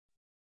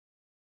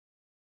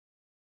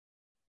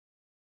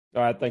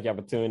All right, thank y'all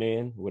for tuning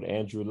in with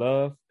Andrew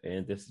Love,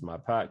 and this is my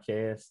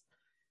podcast.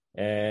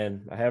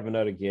 And I have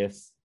another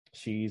guest.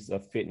 She's a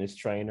fitness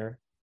trainer.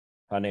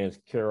 Her name is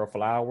Carol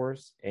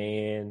Flowers,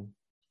 and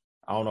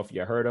I don't know if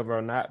you heard of her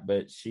or not,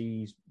 but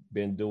she's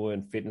been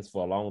doing fitness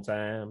for a long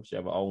time. She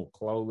have her own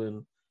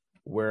clothing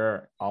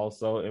wear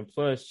also, and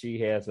plus she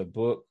has a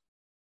book,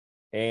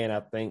 and I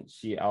think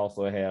she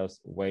also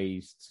has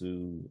ways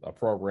to a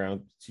program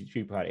to teach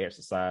people how to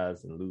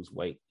exercise and lose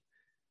weight.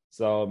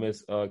 So,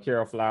 Miss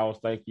Carol Flowers,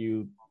 thank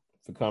you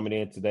for coming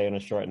in today on a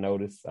short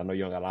notice. I know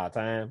you don't got a lot of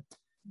time,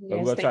 but we're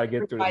Yes, gonna thank try to you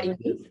for get through inviting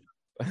me.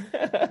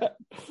 this.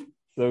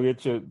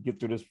 So get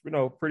through this,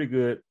 pretty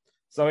good.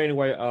 So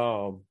anyway,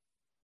 tell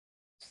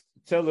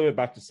a little bit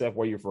about yourself,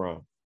 where you're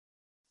from.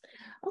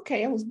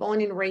 Okay, I was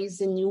born and raised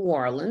in New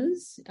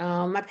Orleans.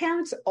 My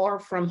parents are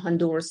from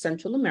Honduras,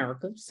 Central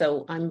America.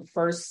 So I'm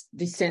first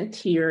descent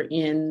here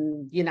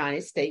in the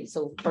United States,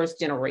 so first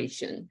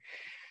generation.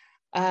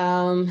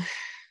 Um,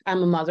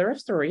 I'm a mother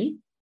of three.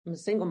 I'm a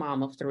single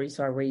mom of three,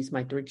 so I raised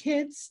my three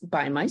kids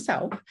by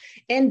myself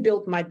and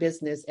built my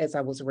business as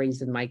I was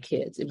raising my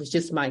kids. It was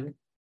just a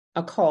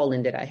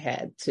calling that I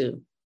had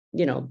to,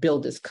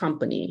 build this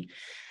company.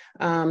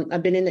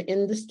 I've been in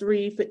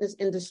the fitness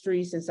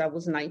industry, since I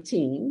was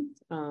 19.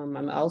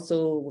 I'm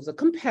also was a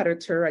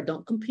competitor. I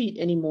don't compete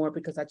anymore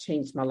because I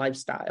changed my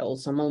lifestyle.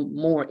 So I'm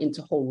more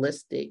into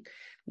holistic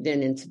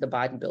than into the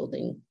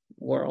bodybuilding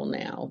world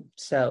now.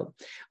 So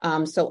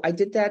I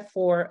did that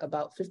for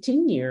about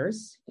 15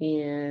 years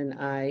and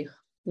I,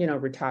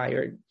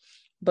 retired.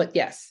 But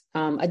yes,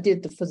 I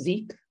did the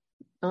physique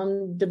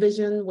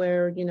division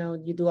where,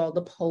 you do all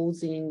the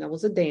posing. I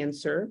was a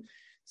dancer.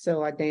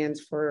 So I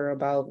danced for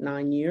about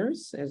 9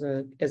 years as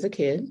a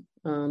kid.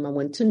 I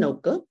went to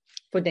NOCA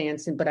for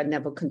dancing, but I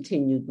never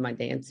continued my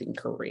dancing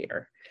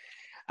career.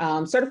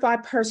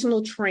 Certified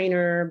personal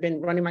trainer,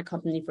 been running my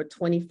company for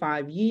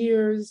 25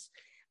 years.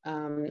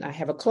 I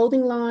have a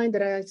clothing line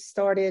that I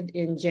started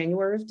in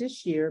January of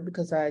this year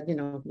because I,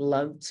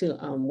 love to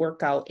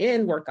work out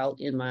in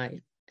my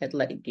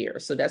athletic gear.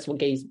 So that's what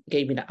gave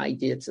me the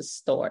idea to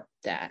start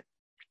that.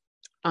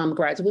 I'm a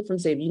graduate from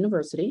Xavier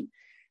University.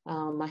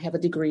 I have a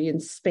degree in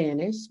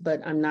Spanish,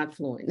 but I'm not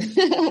fluent.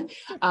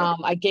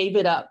 I gave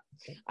it up.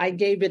 I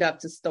gave it up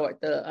to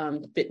start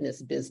the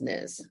fitness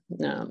business.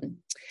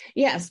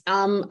 Yes,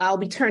 I'll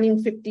be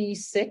turning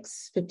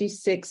 56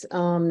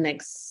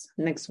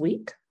 next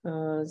week.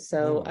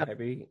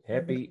 Happy.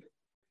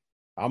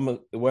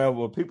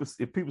 Well,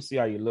 if people see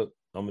how you look,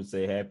 I'm gonna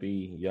say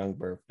happy young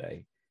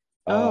birthday.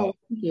 Oh,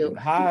 thank you.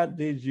 How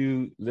did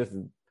you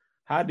listen?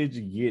 How did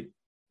you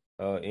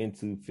get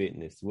into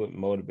fitness? What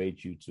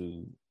motivates you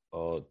to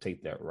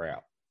take that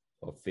route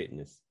of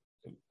fitness,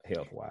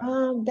 health wise?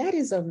 That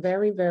is a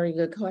very, very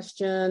good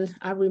question.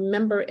 I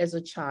remember as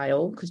a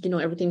child, because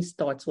everything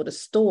starts with a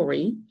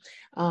story.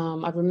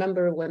 I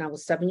remember when I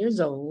was 7 years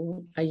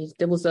old,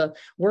 there was a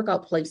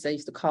workout place I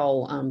used to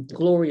call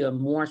Gloria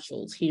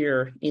Marshall's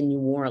here in New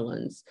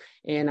Orleans.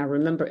 And I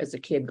remember as a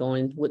kid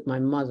going with my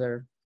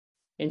mother,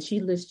 and she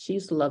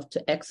used to love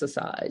to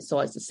exercise. So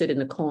I used to sit in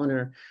the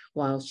corner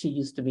while she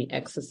used to be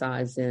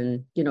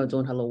exercising,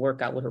 doing her little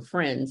workout with her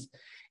friends.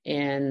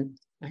 And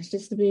I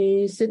used to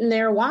be sitting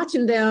there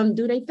watching them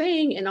do their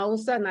thing. And all of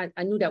a sudden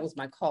I knew that was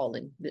my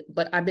calling.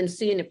 But I've been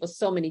seeing it for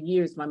so many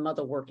years, my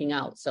mother working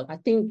out. So I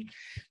think,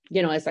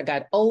 as I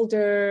got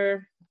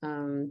older,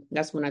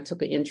 that's when I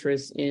took an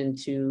interest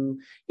into,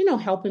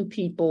 helping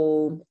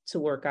people to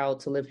work out,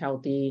 to live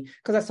healthy,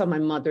 because I saw my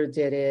mother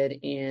did it.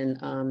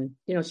 And,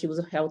 she was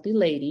a healthy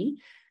lady.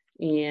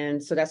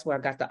 And so that's where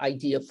I got the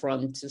idea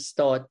from to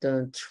start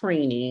the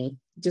training,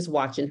 just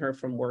watching her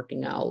from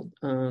working out.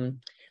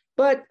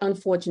 But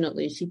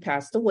unfortunately, she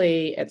passed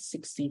away at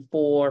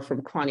 64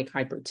 from chronic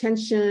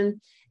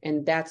hypertension.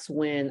 And that's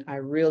when I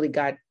really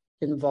got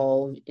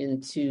involved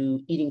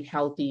into eating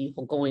healthy,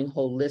 going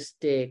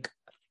holistic,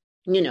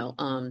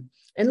 and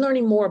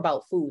learning more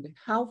about food,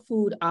 how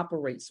food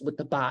operates with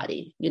the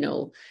body.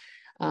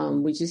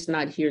 We're just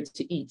not here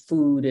to eat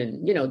food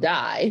and,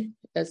 die.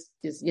 That's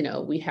just,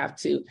 we have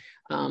to,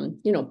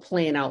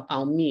 plan out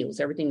our meals.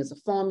 Everything is a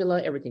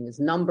formula, everything is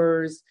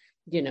numbers.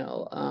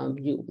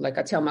 Like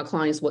I tell my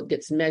clients, what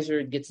gets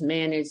measured gets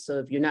managed. So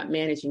if you're not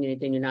managing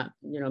anything, you're not,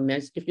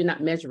 if you're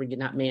not measuring, you're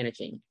not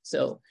managing.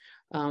 So,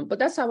 but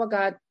that's how I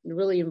got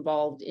really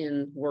involved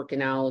in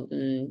working out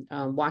and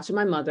watching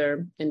my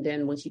mother. And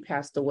then when she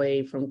passed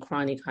away from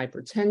chronic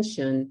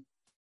hypertension,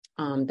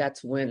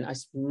 that's when I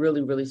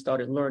really, really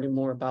started learning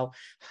more about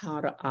how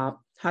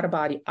the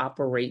body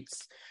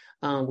operates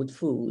with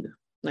food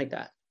like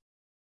that.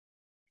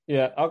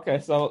 Yeah. Okay.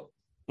 So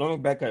let me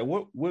back up.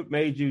 What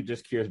made you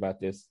just curious about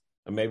this?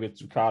 Or maybe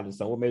it's college.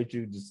 So what made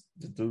you just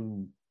to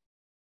do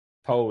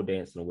pole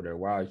dancing or whatever?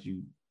 What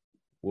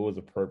was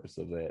the purpose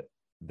of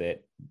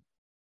that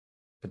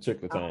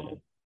particular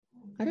time?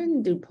 I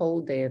didn't do pole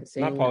Not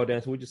dancing. pole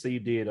dancing. Would you say you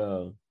did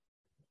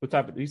what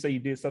type of you say you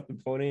did something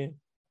before then?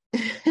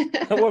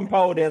 wasn't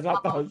pole dance. I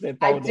thought you said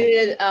pole dance.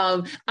 did.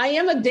 I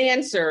am a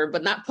dancer,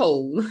 but not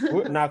pole.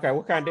 Okay,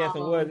 what kind of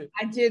dancing was it?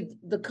 I did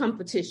the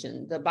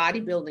competition, the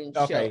bodybuilding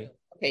show.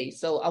 Okay,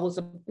 so I was,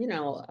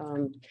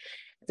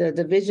 the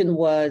division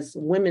was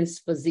women's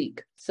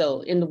physique.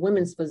 So in the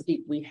women's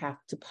physique, we have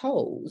to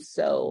pose.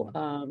 So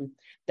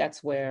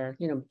that's where,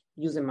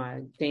 using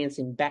my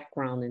dancing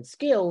background and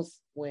skills,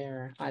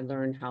 where I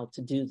learned how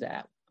to do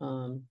that.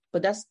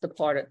 But that's the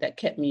part that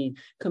kept me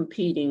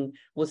competing,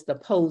 was the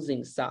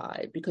posing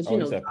side, because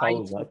you said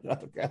pose.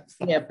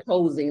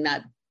 Posing,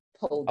 not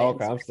pole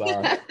dance. Okay, I'm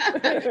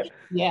sorry.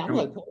 Yeah, I'm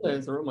like, pole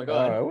dancer. Oh my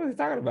god, what are you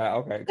talking about?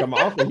 Okay, come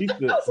on, uncle.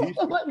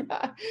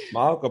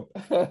 My uncle,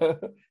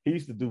 he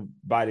used to do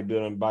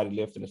bodybuilding,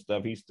 bodybuilding and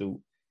stuff. He used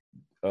to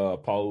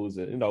pose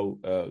and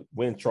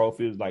win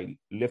trophies, like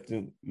lift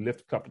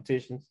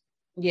competitions.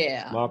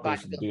 Yeah, my uncle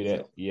used to do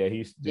that. Yeah, he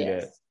used to do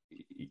that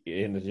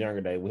in his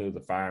younger days when he was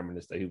a fireman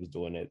and stuff. He was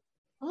doing it.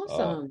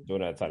 Awesome.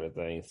 Doing that type of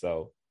thing.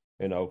 So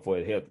before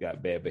his health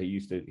got bad, but he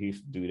used to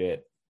do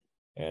that.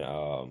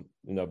 And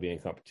being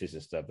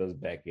competition stuff. That was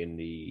back in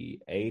the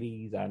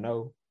 80s, I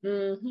know.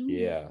 Mm-hmm.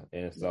 Yeah,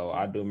 and so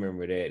I do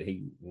remember that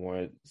he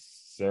won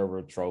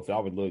several trophies. I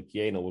was a little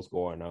kid, know what's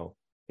going on.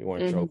 He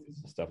won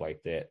trophies and stuff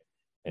like that.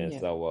 And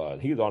so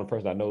he was the only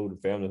person I know in the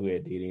family who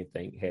has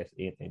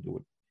anything to do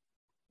with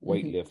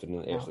weightlifting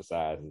and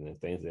exercising and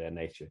things of that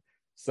nature.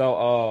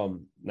 So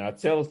now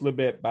tell us a little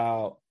bit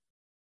about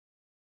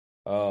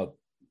the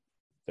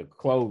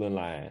clothing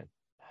line,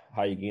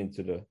 how you get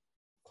into the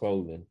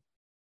clothing.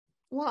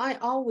 Well, I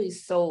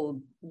always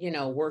sold,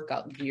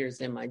 workout gears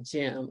in my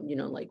gym,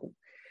 like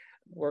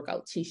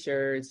workout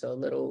t-shirts or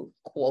little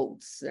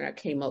quotes that I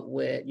came up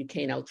with. You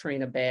can't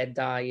out-train a bad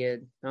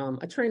diet.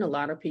 I train a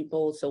lot of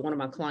people. So one of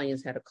my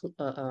clients had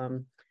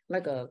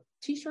a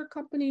t-shirt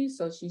company.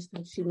 So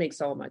she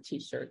makes all my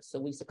t-shirts. So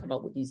we used to come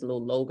up with these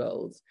little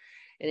logos.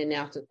 And then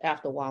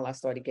after a while, I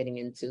started getting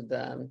into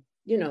the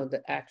yoga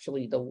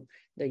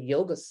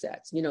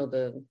sets,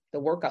 the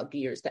workout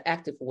gears, the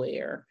active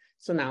wear.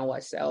 So now I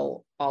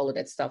sell all of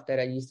that stuff that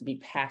I used to be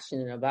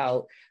passionate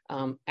about,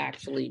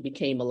 actually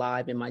became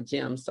alive in my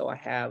gym. So I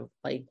have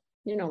like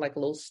a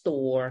little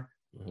store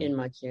in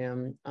my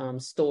gym,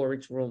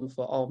 storage room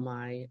for all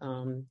my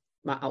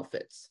my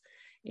outfits.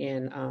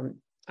 And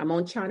I'm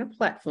on China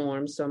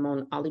platforms. So I'm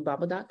on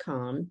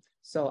Alibaba.com.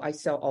 So I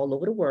sell all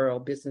over the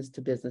world, business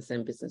to business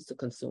and business to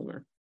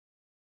consumer.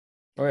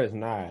 Oh, that's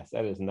nice.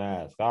 That is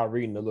nice. I was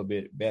reading a little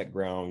bit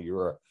background.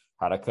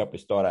 How the company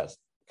started out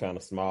kind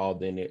of small,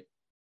 then it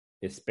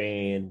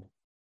expand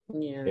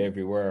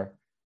everywhere.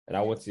 And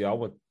I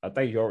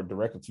think you're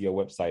directly to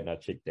your website, and I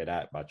checked that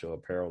out about your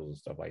apparel and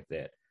stuff like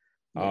that.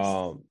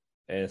 Yes.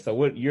 And so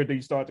what year did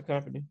you start the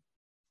company?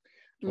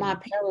 My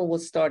apparel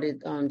was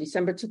started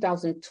December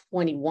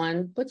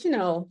 2021, but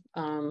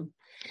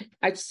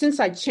since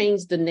I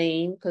changed the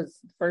name, because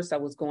first I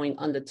was going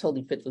under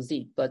Totally Fit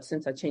Physique, but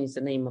since I changed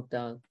the name of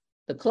the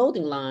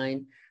clothing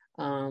line,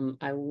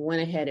 I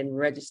went ahead and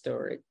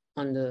registered it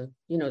under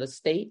the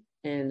state,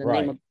 and the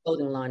name of the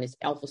clothing line is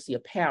Alpha C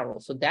Apparel.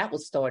 So that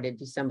was started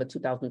December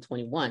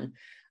 2021.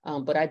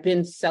 But I've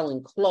been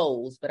selling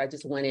clothes, but I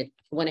just went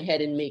ahead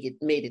and made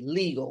it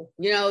legal.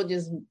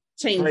 Just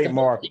change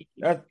trademark.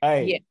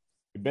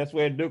 The best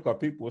way to do it, because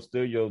people will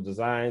steal your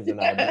designs and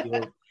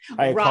ideas.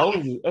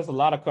 Clothing, there's a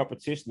lot of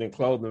competition in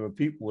clothing, where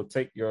people will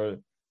take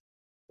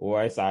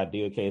it's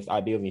ideal case,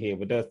 ideal in your head,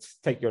 but they'll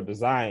take your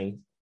designs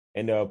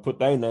and they'll put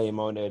their name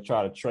on there,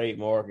 try to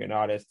trademark and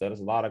all that stuff. There's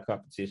a lot of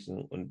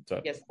competition when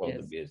the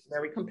clothing business.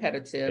 Very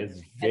competitive.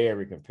 It's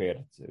very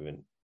competitive,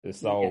 and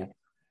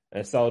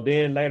so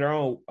then later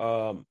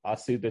on, I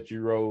see that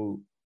you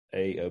wrote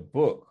a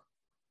book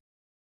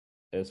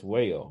as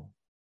well.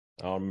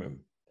 I don't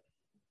remember.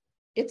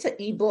 It's an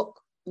ebook,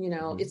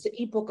 it's an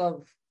ebook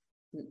of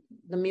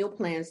the meal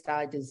plans that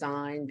I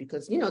designed,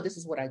 because, this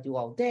is what I do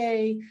all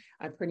day.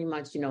 I pretty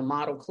much,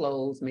 model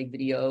clothes, make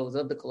videos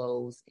of the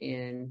clothes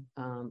and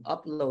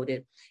upload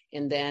it.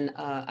 And then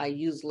I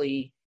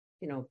usually,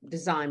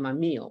 design my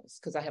meals,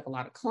 because I have a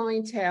lot of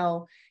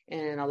clientele,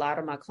 and a lot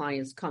of my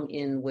clients come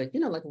in with,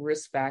 like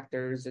risk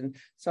factors. And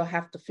so I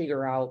have to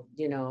figure out,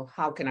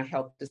 how can I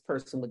help this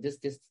person with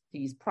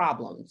these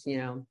problems,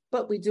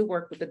 but we do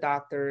work with the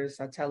doctors.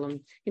 I tell them,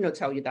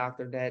 tell your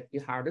doctor that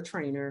you hired a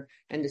trainer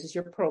and this is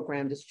your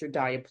program, this is your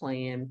diet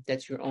plan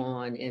that you're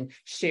on, and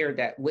share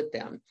that with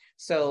them.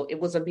 So it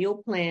was a meal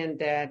plan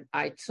that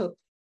I took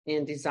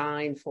and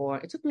designed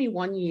it took me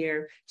 1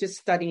 year just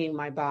studying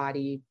my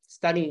body,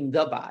 studying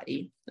the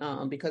body,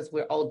 because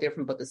we're all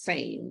different but the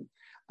same.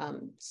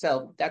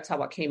 So that's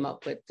how I came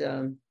up with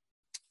the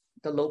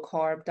low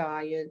carb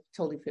diet,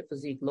 Totally Fit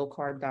Physique low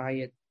carb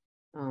diet.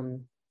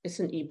 It's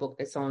an ebook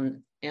that's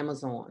on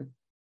Amazon.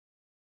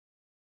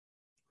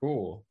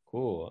 Cool.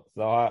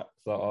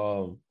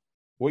 So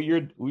what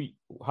year?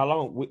 How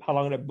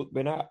long that book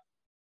been out?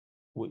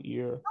 What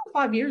year?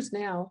 5 years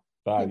now.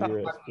 5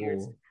 years.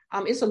 Years.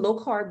 It's a low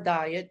carb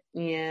diet,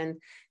 and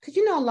because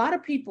a lot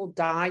of people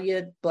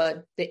diet,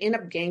 but they end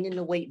up gaining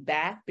the weight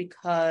back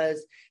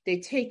because they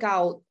take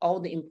out all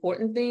the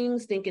important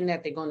things, thinking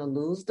that they're going to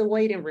lose the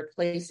weight and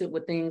replace it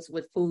with things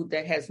with food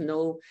that has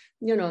no,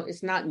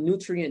 it's not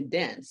nutrient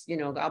dense.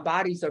 Our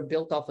bodies are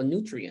built off of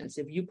nutrients.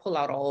 If you pull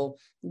out all,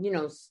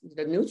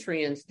 the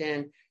nutrients,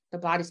 then the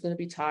body's going to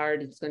be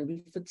tired. It's going to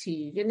be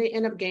fatigued, and they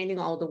end up gaining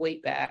all the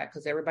weight back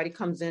because everybody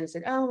comes in and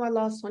said, "Oh, I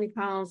lost 20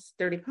 pounds,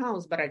 30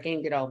 pounds, but I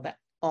gained it all back."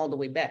 All the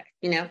way back.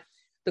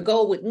 The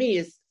goal with me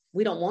is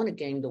we don't want to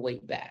gain the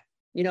weight back.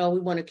 We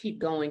want to keep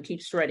going, keep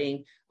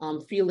shredding,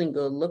 feeling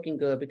good, looking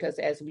good, because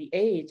as we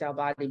age, our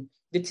body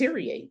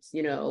deteriorates,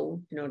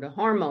 the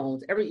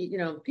hormones,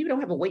 people don't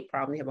have a weight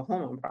problem, they have a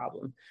hormone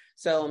problem.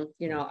 So,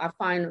 I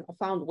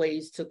found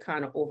ways to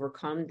kind of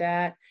overcome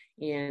that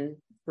and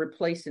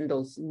replacing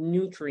those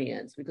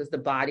nutrients because the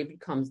body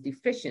becomes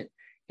deficient.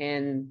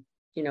 And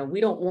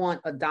we don't want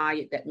a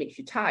diet that makes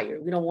you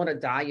tired. We don't want a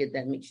diet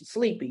that makes you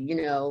sleepy,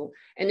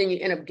 and then you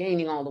end up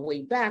gaining all the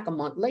weight back a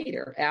month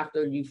later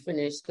after you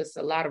finish, because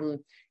a lot of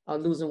them are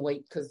losing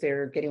weight because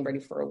they're getting ready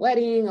for a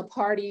wedding, a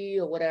party,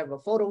 or whatever, a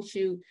photo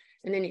shoot.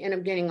 And then you end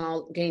up gaining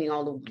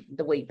all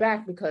the weight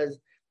back because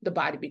the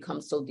body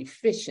becomes so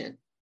deficient.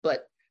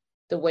 But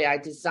the way I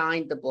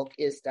designed the book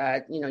is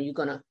that, you're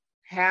going to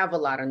have a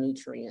lot of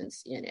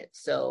nutrients in it.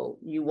 So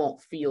you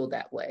won't feel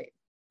that way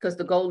because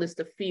the goal is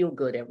to feel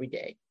good every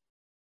day.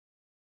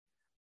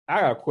 I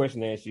got a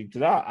question to ask you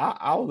because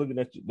I was looking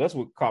at you. That's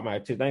what caught my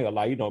attention. I ain't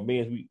gonna lie,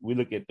 men, we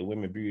look at the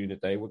women beauty and the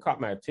thing. What caught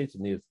my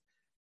attention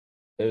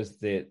is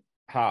that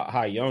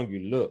how young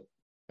you look.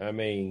 I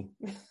mean,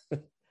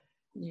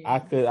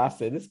 yeah. I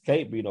said this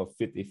can't be no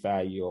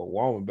 55-year-old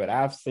woman, but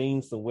I've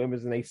seen some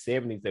women in their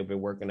 70s that've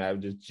been working out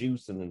just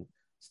juicing and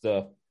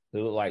stuff. They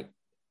look like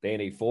they're in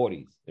their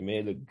 40s. I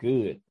mean, they look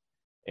good.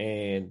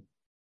 And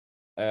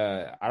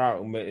I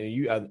don't.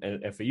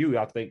 And for you,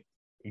 I think.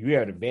 You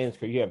had an advantage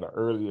because you have an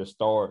earlier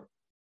start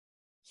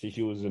since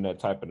you was in that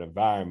type of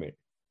environment.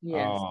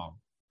 Yes.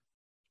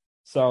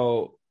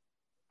 So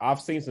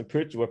I've seen some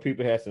pictures where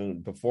people had some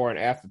before and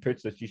after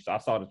pictures. I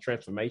saw the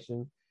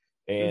transformation,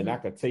 and I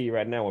can tell you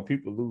right now, when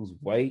people lose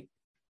weight,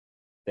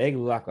 they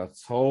look like a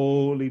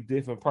totally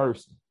different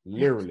person.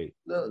 Literally,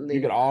 Absolutely.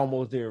 You could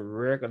almost didn't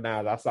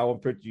recognize. I saw one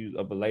picture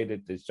of a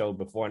lady that showed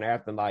before and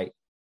after. Like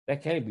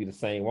that can't be the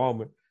same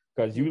woman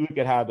because you look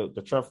at how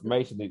the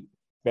transformation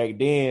back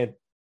then.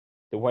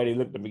 The way they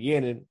looked at the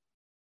beginning,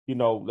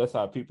 that's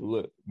how people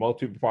look. Most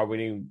people probably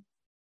didn't even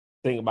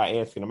think about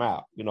asking them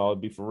out,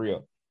 it'd be for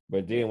real.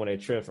 But then when they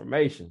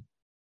transformation,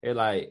 they're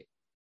like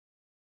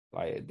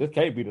this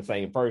can't be the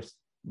same person.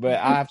 But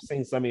I've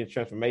seen some of your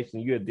transformation.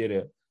 You did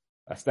a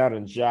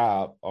astounding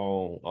job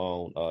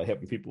on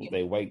helping people with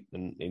their weight,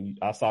 and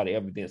I saw the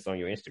evidence on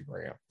your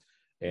Instagram.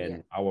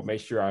 And I will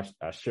make sure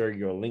I share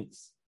your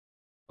links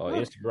on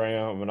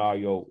Instagram and all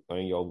your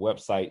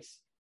websites.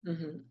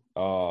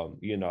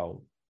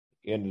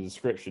 In the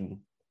description,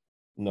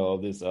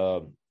 of this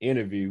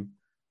interview,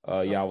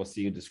 y'all will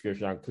see a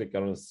description. I can click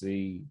on and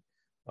see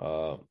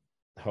her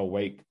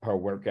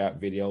workout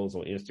videos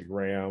on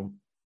Instagram,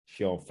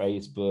 she on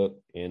Facebook,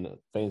 and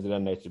things of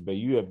that nature. But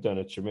you have done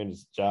a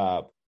tremendous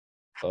job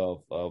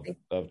of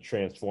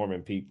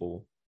transforming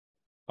people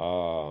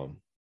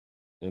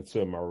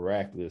into a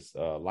miraculous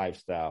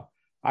lifestyle.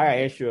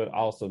 I ask you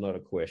also another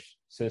question.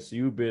 Since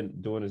you've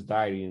been doing this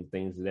dieting and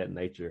things of that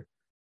nature,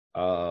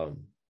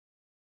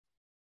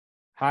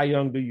 how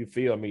young do you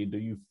feel? I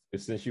mean,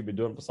 since you've been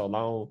doing it for so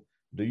long,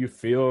 do you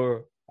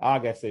feel, I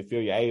guess they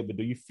feel your age, but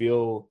do you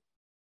feel,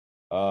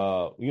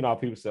 how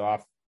people say,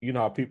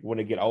 how people, when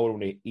they get older,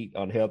 when they eat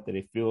unhealthy,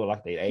 they feel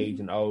like they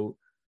age and old.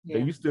 Yeah.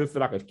 Do you still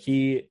feel like a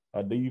kid?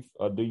 Or do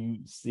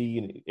you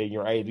see in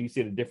your age, do you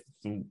see the difference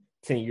from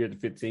 10 years to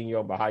 15 years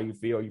about how you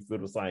feel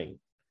the same?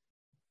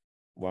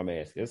 Well, I'm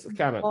asking. It's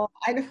kind of.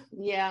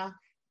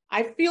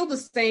 I feel the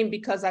same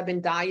because I've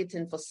been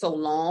dieting for so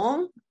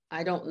long.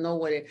 I don't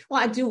know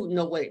I do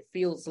know what it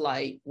feels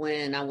like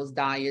when I was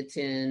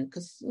dieting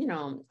because,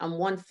 I'm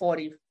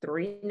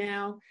 143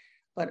 now,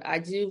 but I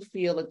do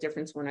feel a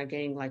difference when I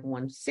gain like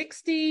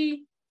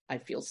 160. I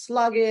feel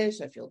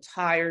sluggish. I feel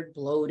tired,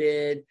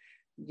 bloated,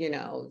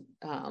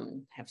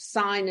 have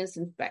sinus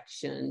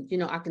infection.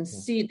 I can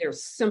see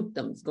there's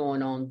symptoms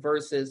going on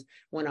versus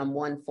when I'm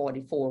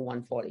 144,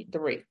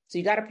 143. So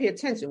you got to pay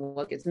attention.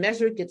 What gets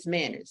measured gets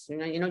managed. You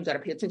got to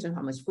pay attention to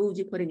how much food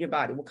you put in your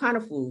body, what kind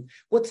of food,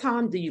 what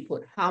time do you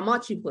put, how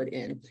much you put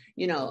in.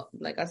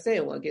 Like I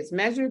said, what gets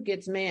measured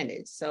gets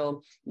managed.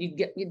 So you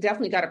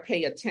definitely got to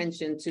pay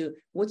attention to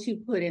what you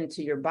put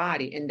into your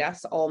body. And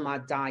that's all my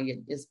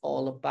diet is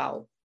all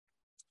about.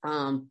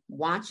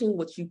 Watching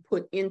what you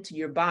put into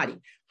your body,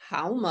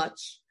 how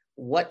much,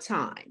 what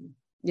time,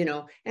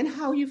 and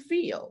how you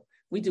feel.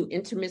 We do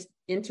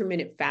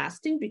intermittent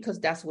fasting because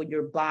that's where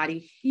your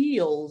body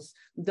heals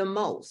the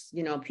most.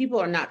 People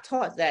are not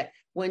taught that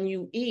when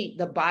you eat,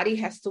 the body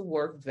has to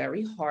work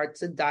very hard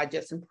to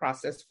digest and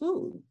process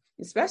food,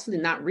 especially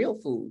not real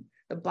food.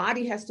 The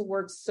body has to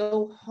work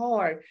so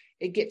hard,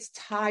 it gets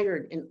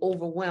tired and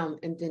overwhelmed,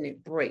 and then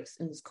it breaks.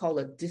 And it's called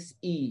a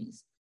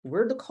dis-ease.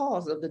 We're the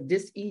cause of the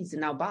dis-ease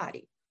in our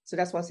body. So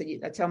that's why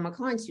I tell my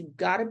clients, you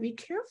got to be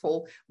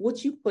careful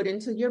what you put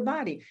into your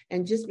body.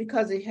 And just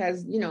because it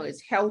has,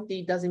 it's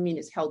healthy doesn't mean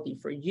it's healthy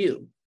for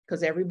you,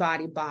 because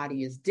everybody's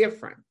body is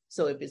different.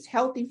 So if it's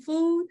healthy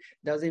food,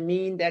 doesn't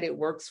mean that it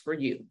works for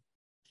you.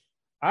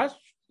 You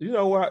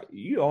know what?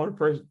 You on a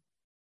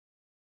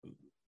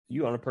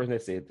person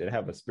that said that I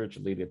have a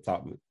spiritual leader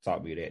taught me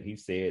that. He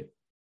said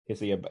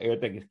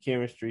everything is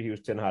chemistry. He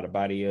was telling how the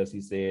body is. He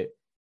said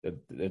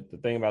the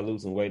thing about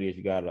losing weight is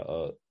you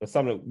gotta it's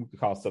something that we could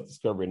call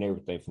self-discovery and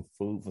everything, from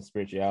food, from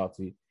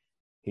spirituality.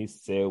 He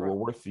said, what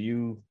works for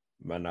you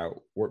might not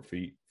work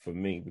for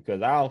me,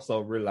 because I also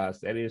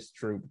realized that is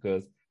true,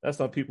 because that's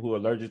some people who are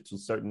allergic to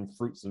certain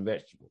fruits and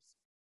vegetables.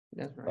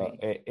 That's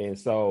right. And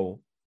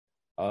so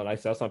like I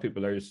said, some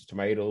people are allergic to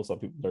tomatoes, some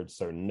people are allergic to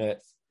certain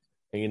nuts.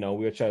 And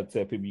we'll try to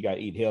tell people you got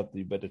to eat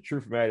healthy, but the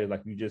truth of the matter is,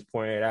 like you just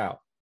pointed out,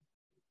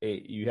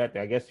 you have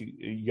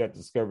to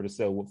discover to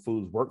sell what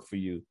foods work for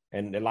you.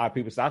 And a lot of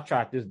people say, I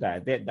tried this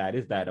diet, that diet,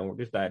 this diet don't work,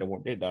 this diet don't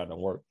work, that diet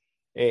don't work.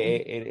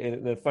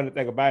 And the funny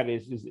thing about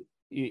it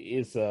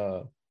is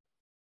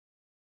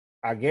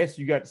I guess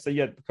you have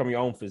to become your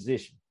own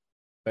physician,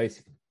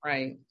 basically.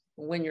 Right.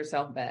 Win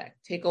yourself back.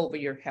 Take over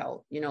your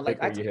health.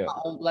 Like I take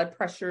my own blood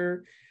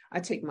pressure.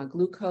 I take my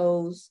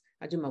glucose.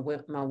 I do my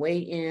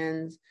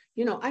weigh-ins.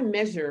 I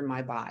measure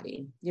my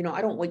body.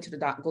 I don't wait to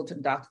go to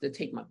the doctor to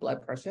take my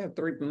blood pressure. I have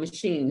 3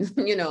 machines,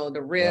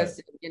 the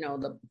wrist, right.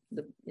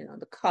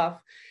 The cuff.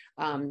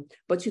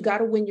 But you got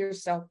to win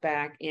yourself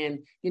back and,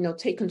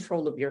 take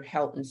control of your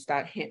health and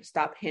stop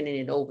handing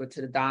it over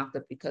to the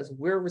doctor, because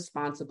we're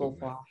responsible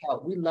for our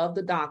health. We love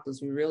the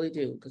doctors. We really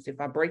do. Because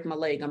if I break my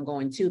leg, I'm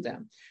going to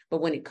them.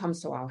 But when it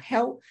comes to our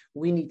health,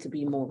 we need to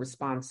be more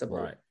responsible.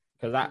 Right.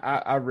 Because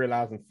I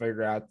realized and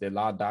figured out that a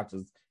lot of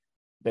doctors,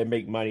 they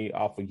make money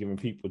off of giving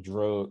people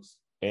drugs,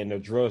 and the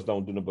drugs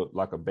don't do nothing but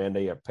like a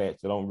Band-Aid or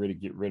patch. They don't really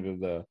get rid of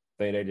the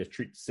thing. They just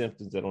treat the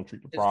symptoms. They don't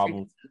treat the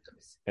problems.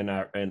 And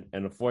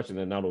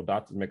unfortunately, now those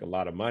doctors make a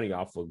lot of money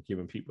off of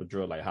giving people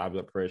drugs like high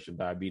blood pressure,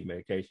 diabetes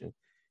medication.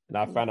 And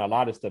I found a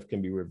lot of stuff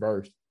can be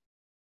reversed.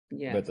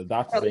 Yeah, but the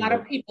doctors. A lot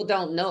of people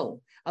don't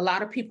know. A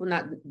lot of people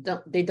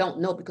don't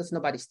know because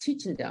nobody's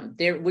teaching them.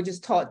 We're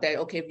just taught that,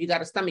 okay, if you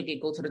got a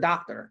stomachache, go to the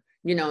doctor.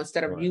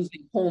 Instead of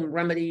using home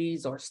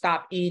remedies, or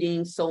stop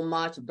eating so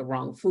much of the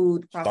wrong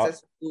food,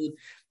 processed food.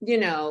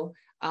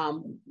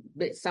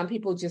 But some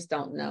people just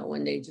don't know,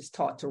 and they just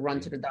taught to run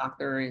to the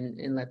doctor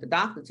and let the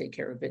doctor take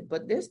care of it.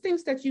 But there's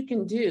things that you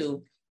can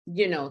do,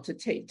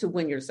 to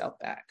win yourself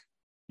back.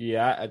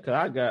 Yeah,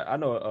 because I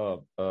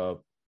know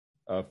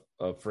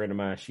a friend of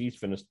mine. She's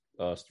finna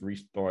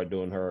restart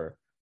doing her.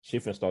 She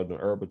finna start doing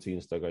herbal tea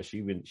and stuff.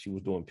 She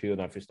was doing pill.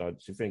 Now she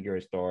finna get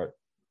ready to start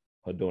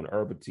her doing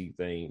herbal tea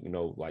thing.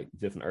 Like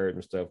different herbs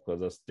and stuff, because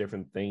there's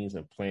different things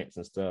and plants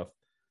and stuff.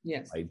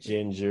 Yes, like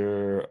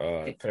ginger,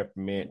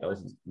 peppermint.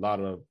 There's a lot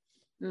of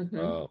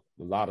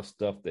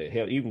stuff that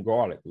help. Even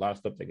garlic, a lot of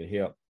stuff that can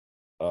help.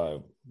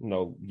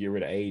 Get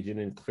rid of aging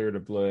and clear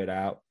the blood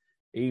out.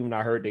 Even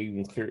I heard they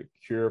even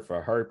cure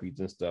for herpes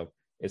and stuff.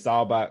 It's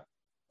all about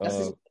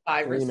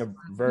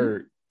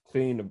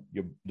clean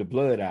the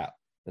blood out.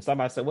 And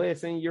somebody said, "Well,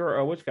 it's in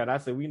your which kind?" I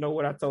said, "We know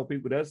what I told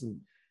people. That's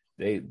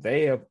they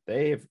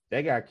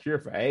got a cure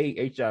for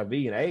HIV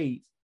and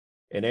AIDS,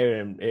 and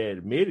they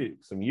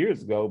admitted some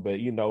years ago, but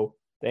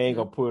they ain't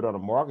gonna put it on the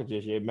market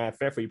just yet. Matter of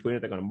fact, for you put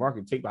anything on the market,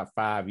 it take about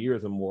 5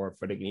 years or more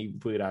for they can even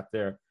put it out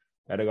there.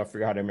 And they're gonna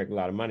figure out how to make a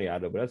lot of money out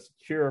of it. But that's a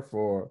cure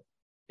for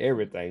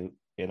everything.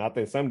 And I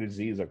think some of the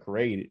diseases are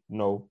created,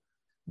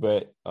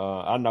 But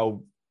I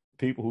know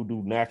people who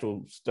do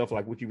natural stuff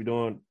like what you be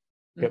doing,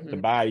 help the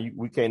body.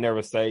 We can't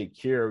never say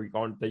cure. The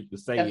only thing you can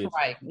say is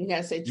right. You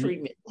gotta say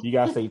treatment. You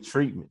gotta say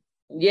treatment.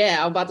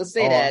 Yeah, I'm about to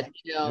say that.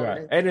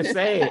 Right. And it's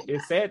sad.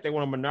 It's sad they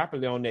want a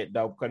monopoly on that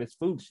though, because it's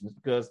foolishness.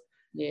 Because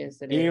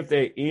yes,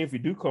 even if you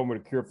do come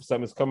with a cure for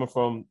something, it's coming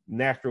from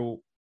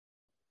natural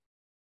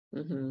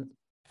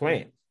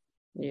plants.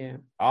 Yeah.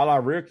 All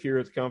our real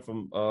cures come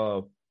from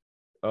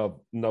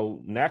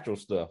natural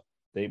stuff.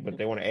 But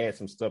they want to add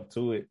some stuff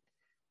to it.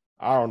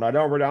 I don't know. I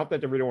don't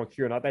think they really want to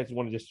cure it. I think they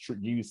want to just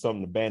use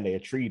something to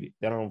Band-Aid treat it.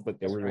 They don't think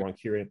they really want to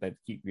cure anything to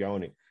keep you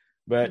on it.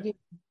 But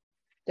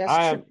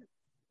that's true.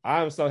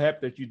 I am so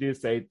happy that you did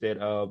say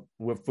that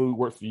when food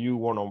works for you,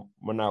 will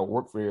not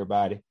work for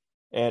everybody.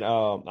 And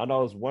I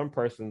know there's one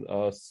person,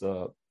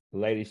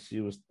 lady,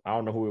 I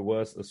don't know who it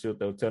was,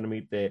 they were telling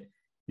me that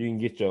you can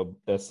get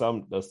there's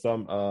some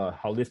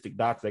holistic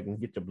doctors that can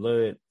get your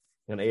blood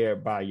and air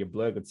by your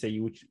blood and tell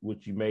you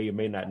what you may or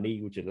may not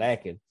need, what you're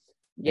lacking.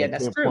 Yeah,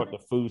 that's true. Pinpoint the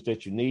foods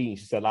that you need.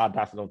 She said a lot of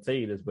doctors don't tell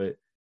you this, but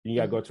you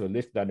gotta go to a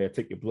list down there,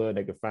 take your blood,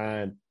 they can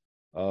find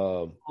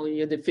all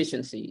your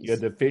deficiencies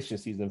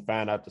and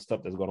find out the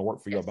stuff that's going to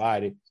work for your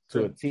body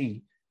to a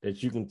T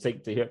that you can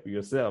take to help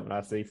yourself. And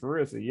I say, for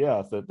real, so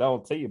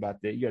don't tell you about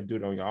that. You got to do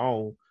it on your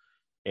own.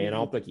 And I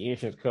don't think your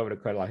insurance covered the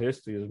cardiac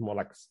history is more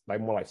like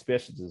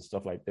specialties and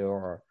stuff like that,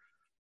 or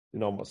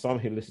some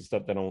hit list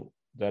stuff that don't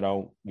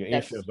your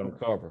insurance don't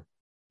cover.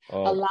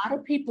 A lot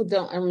of people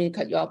don't, I don't mean to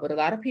cut you off, but a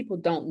lot of people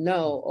don't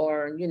know,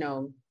 or,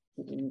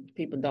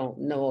 people don't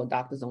know, or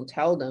doctors don't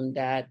tell them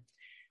that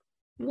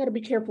you got to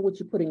be careful what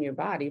you put in your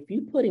body. If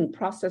you put in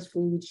processed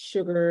foods,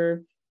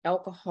 sugar,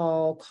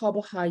 alcohol,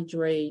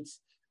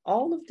 carbohydrates,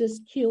 all of this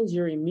kills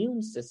your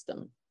immune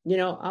system.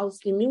 Our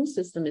immune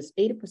system is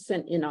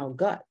 80% in our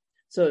gut.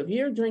 So if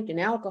you're drinking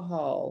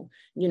alcohol,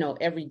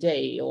 every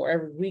day or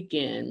every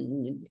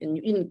weekend, and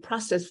you're eating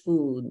processed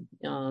food,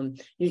 you're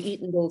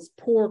eating those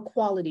poor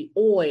quality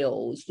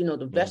oils,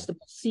 the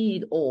vegetable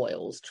seed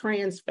oils,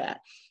 trans fat,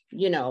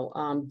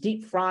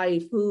 deep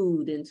fried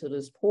food into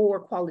this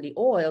poor quality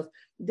oils,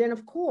 then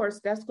of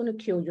course that's going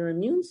to kill your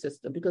immune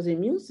system, because the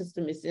immune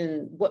system is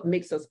in what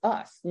makes us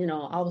us.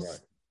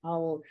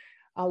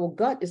 Our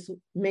gut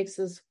makes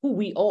us who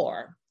we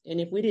are. And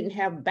if we didn't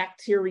have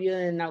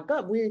bacteria in our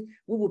gut, we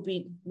would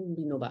be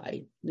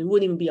nobody. We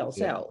wouldn't even be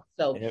ourselves.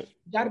 So you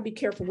got to be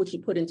careful what you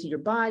put into your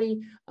body,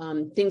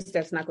 things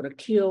that's not going to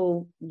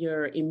kill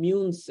your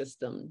immune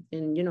system.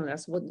 And,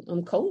 that's what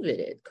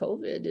COVID is.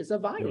 COVID is a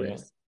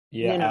virus.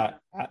 Yeah.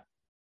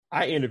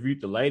 I interviewed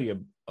the lady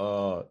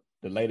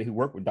who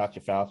worked with Dr.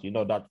 Fauci.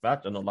 Dr.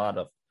 Fauci in a lot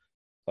of,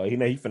 he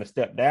finna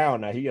step down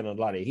now. He in a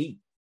lot of heat.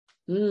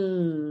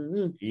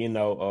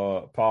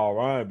 Mm-hmm. Paul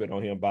Ryan been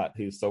on him about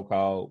his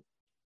so-called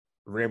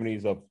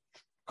remedies of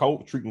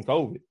treating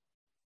COVID,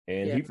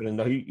 and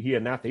he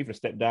announced he finna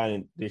step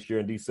down this year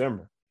in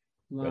December.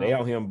 Wow. But they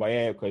on him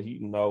bad because he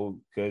knows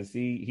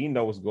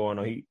what's going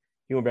on. He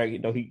went back.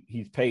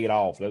 He's paid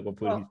off. They're gonna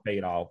put he's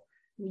paid off.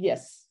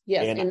 Yes.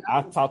 And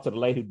I talked to the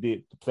lady who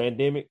did the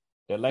pandemic.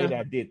 The lady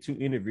I did 2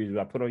 interviews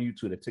I put on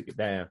YouTube that took it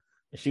down,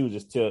 and she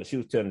was telling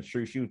the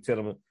truth. She was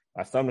telling me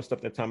some of the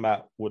stuff they're talking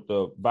about with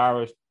the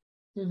virus,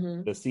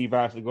 the C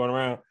virus that's going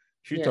around.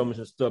 She told me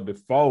some stuff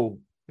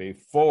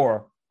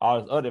before all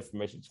this other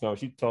information is coming.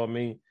 She told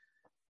me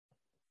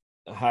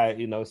how,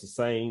 it's the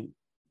same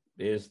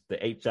as the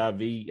HIV.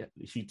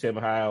 She told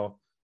me how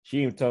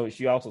she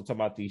also talked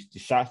about the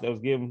shots that was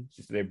given.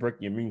 She said they break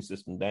your immune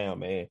system down,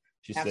 man.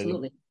 She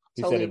Absolutely.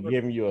 Said they're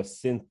giving you a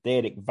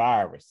synthetic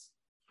virus.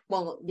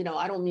 Well,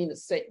 I don't mean to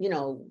say,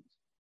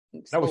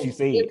 that's what she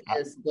said.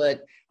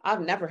 But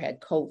I've never had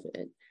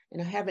COVID,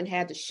 and I haven't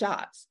had the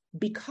shots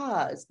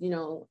because,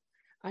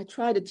 I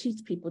try to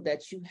teach people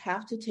that you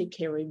have to take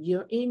care of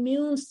your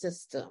immune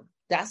system.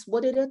 That's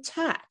what it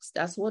attacks.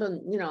 That's what a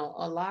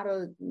lot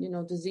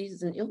of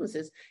diseases and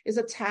illnesses is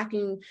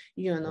attacking.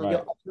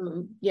 Right.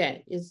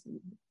 It's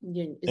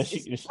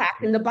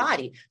attacking the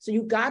body. So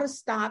you got to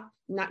stop.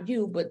 Not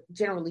you, but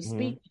generally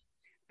speaking,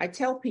 I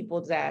tell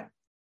people that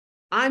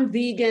I'm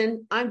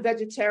vegan, I'm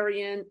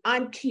vegetarian,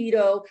 I'm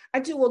keto. I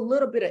do a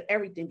little bit of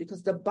everything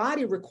because the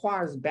body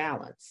requires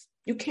balance.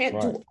 You can't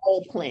do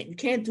all plant. You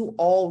can't do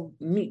all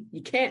meat.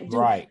 You can't do.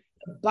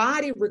 The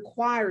body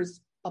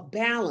requires a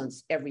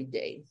balance every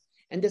day.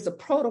 And there's a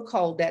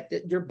protocol that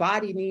your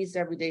body needs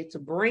every day to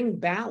bring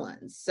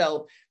balance.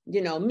 So,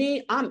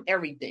 me, I'm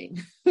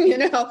everything.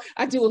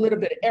 I do a little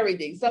bit of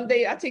everything. Some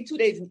days I take 2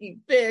 days and eat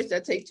fish. I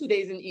take 2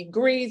 days and eat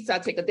greens. I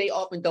take a day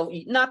off and don't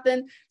eat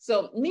nothing.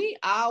 So me,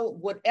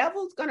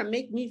 whatever's going to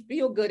make me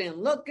feel good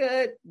and look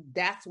good,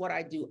 that's what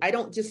I do. I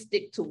don't just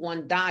stick to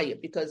one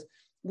diet because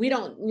we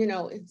don't,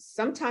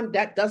 sometimes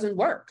that doesn't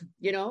work.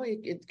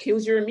 It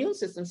kills your immune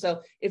system.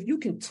 So if you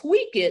can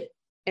tweak it,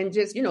 and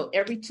just,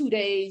 every 2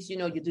 days, you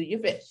do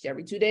your fish.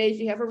 Every 2 days,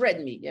 you have a red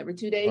meat. Every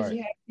 2 days,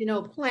 you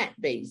have,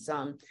 plant-based.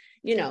 So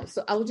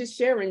I was just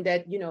sharing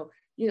that,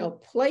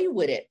 play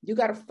with it. You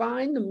got to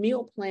find the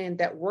meal plan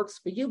that works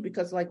for you,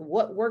 because like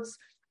what works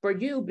for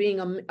you being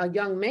a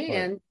young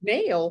man,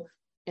 male,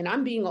 and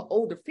I'm being an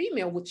older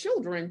female with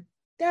children,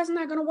 that's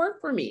not going to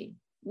work for me,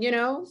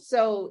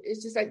 So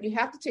it's just like you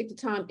have to take the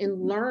time and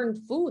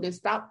learn food and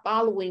stop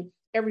following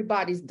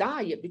everybody's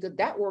diet, because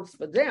that works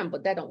for them,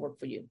 but that don't work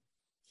for you.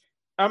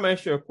 I'm gonna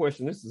ask you a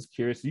question. This is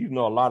curious. You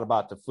know a lot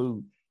about the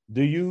food.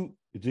 Do you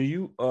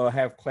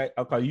have class?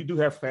 Okay, you do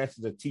have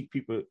classes that teach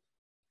people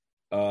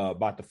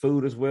about the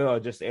food as well, or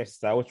just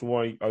exercise? Which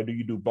one, or do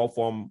you do both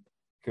of them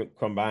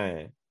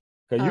combined?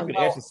 Because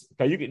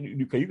you can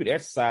you can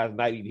exercise and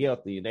not eat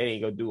healthy, and they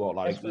ain't gonna do a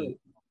lot of good.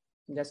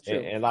 That's true.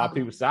 And a lot of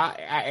people say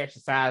I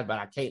exercise, but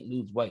I can't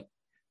lose weight.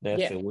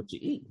 That's what you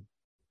eat.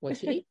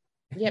 What you eat.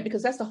 Yeah,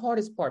 because that's the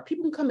hardest part.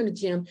 People can come in the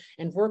gym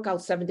and work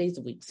out 7 days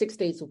a week, 6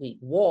 days a week,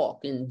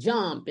 walk and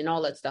jump and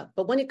all that stuff.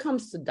 But when it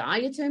comes to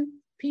dieting,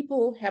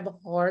 people have a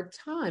hard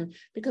time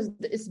because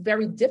it's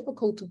very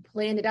difficult to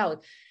plan it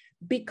out,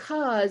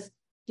 because,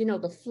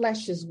 the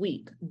flesh is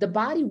weak. The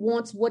body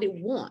wants what it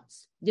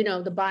wants.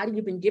 The body,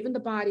 you've been giving the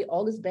body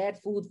all this bad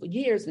food for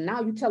years, and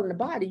now you're telling the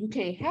body you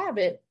can't have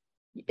it.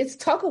 It's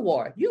tug of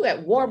war. You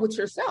at war with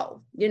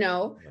yourself,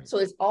 So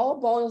it all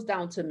boils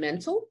down to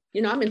mental.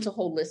 I'm into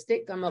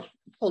holistic. I'm a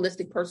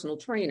holistic personal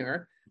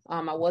trainer.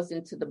 I was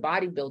into the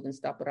bodybuilding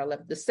stuff, but I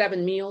left the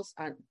 7 meals.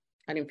 I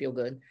didn't feel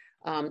good.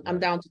 I'm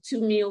down to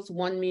 2 meals,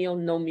 1 meal,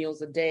 no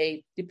meals a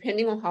day,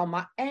 depending on how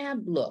my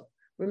abs look.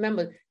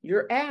 Remember,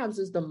 your abs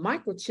is the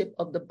microchip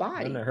of the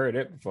body. I never heard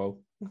that before.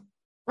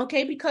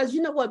 Okay, because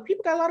you know what?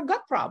 People got a lot of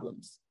gut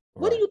problems.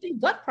 Where do Right. you think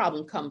gut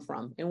problems come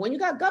from? And when you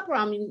got gut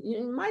problem,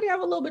 you might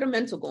have a little bit of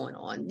mental going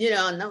on.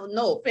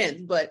 No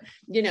offense, but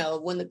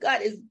when the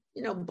gut is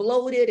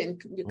bloated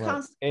and you're Right. And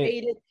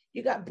constipated,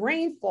 you got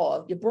brain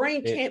fog. Your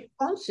brain it, can't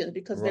function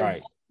because they're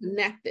right. both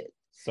connected.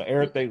 So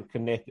everything's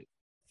connected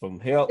from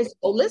health. It's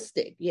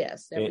holistic.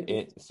 Yes,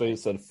 everything. So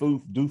the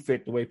food do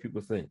affect the way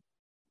people think.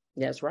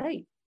 That's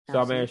right. So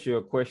I'm gonna ask you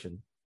a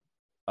question.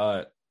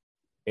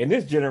 In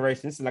this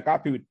generation, it's like our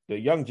people, the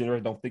young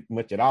generation don't think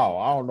much at all.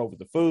 I don't know if it's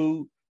the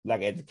food,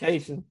 like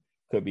education,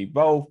 could be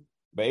both,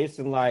 but it's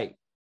like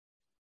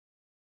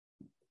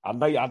I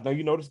know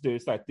you notice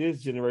this. It's like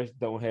this generation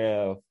don't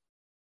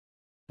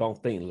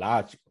think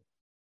logical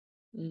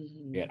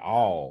at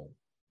all.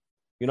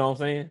 You know what I'm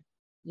saying?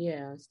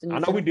 Yeah. I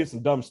know we did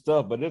some dumb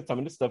stuff, but this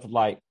stuff is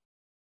like.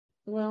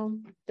 Well,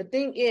 the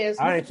thing is,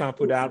 I ain't trying to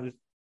put out.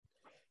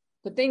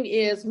 The thing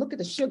is, look at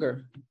the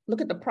sugar,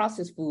 look at the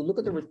processed food, look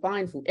at the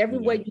refined food.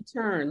 Everywhere you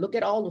turn, look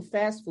at all the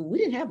fast food. We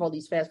didn't have all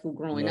these fast food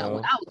growing up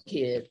when I was a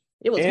kid.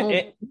 It was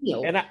home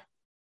meal.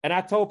 And I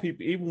told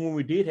people, even when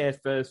we did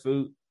have fast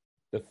food,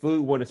 the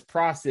food wasn't as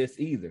processed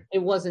either.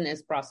 It wasn't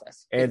as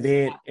processed. And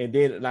then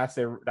I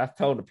said, I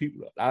told the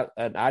people, I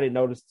didn't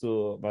notice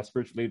till my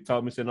spiritual leader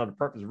told me, said, no, the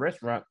purpose of the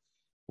restaurant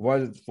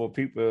wasn't for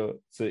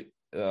people to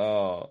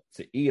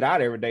eat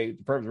out every day.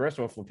 The purpose of the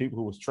restaurant for people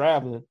who was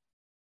traveling,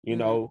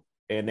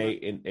 and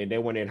they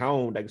went at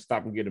home, they could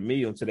stop and get a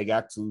meal until they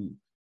got to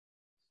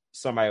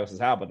somebody else's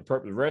house. But the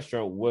purpose of the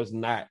restaurant was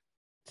not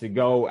to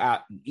go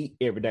out and eat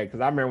every day. Because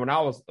I remember when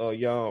I was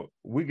young,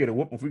 we get a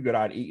whooping if we go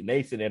out and eat, and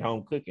they sit at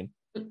home cooking.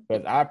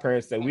 Because our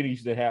parents said we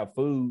used to have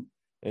food,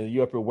 and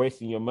you up here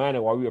wasting your money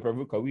while we up here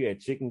because we had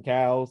chicken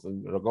cows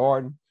in the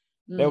garden.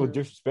 That was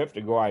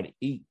disrespectful to go out and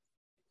eat,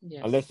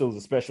 unless it was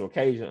a special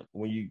occasion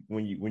when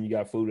you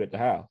got food at the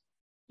house.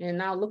 And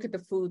now look at the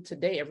food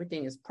today.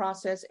 Everything is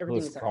processed.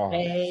 Everything is a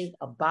bag,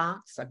 a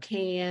box, a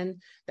can.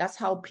 That's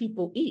how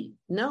people eat.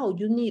 No,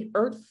 you need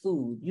earth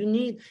food. You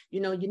need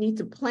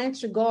to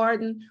plant your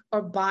garden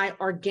or buy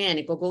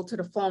organic or go to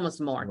the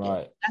farmer's market.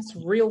 Right. That's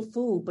real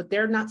food, but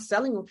they're not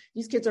selling.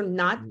 These kids are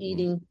not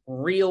eating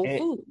real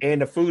food.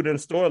 And the food in the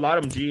store, a lot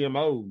of them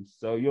GMOs.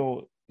 So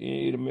you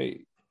eat them.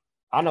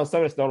 I know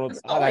some of the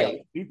stuff.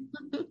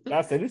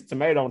 I said this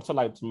tomato don't taste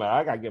like tomato.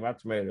 I gotta get my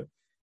tomato.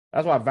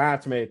 That's why vine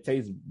tomato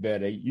tastes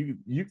better. You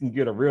can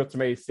get a real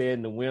tomato set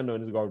in the window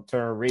and it's gonna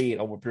turn red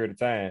over a period of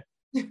time.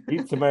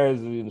 These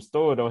tomatoes in the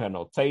store don't have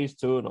no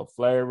taste to it, no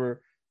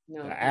flavor.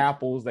 No. The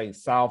apples ain't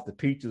soft. The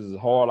peaches is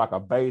hard like a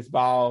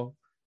baseball.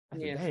 I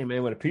said, dang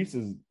man, when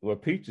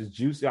peaches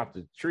juicy off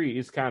the tree,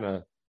 it's kind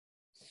of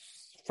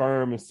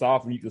firm and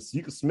soft, and you can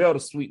smell the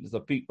sweetness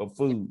of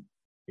food.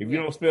 If you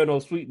don't smell no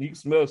sweetness, you can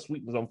smell the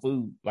sweetness on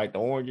food, like the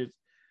oranges.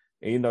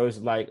 And, it's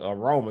like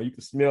aroma. You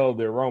can smell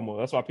the aroma.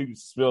 That's why people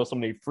smell some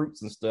of their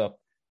fruits and stuff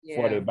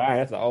before they buy.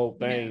 That's the old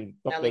thing.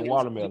 Their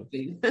watermelon.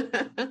 And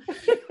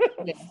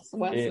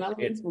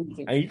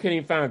you can't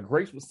even find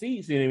grapes with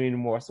seeds in them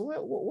anymore. So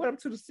what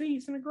happened to the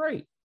seeds in the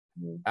grape?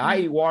 I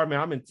eat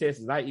watermelon. I'm in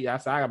Texas. I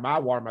got my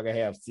watermelon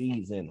have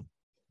seeds in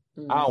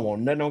them. I don't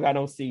want nothing. Don't got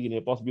no seed in it.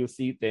 It's supposed to be a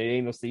seed. There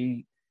ain't no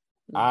seed.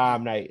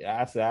 I'm like,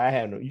 I said, I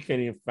have no. You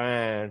can't even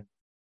find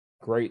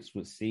grapes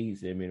with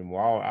seeds in them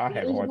anymore. I have a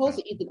hard time. You're supposed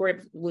to eat the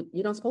grapes.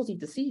 You're not supposed to eat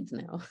the seeds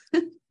now.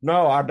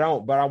 No, I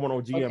don't. But I want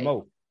no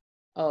GMO. Okay.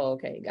 Oh,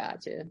 okay,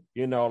 gotcha.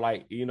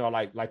 Like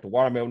the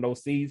watermelon with no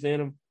seeds in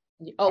them.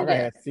 I gotta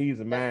have seeds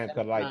in mine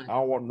because I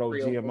don't want no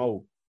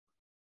GMO.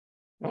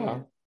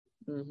 So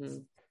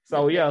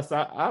so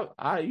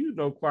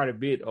I quite a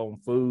bit on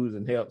foods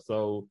and health.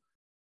 So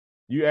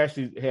you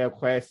actually have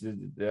classes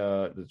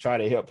to try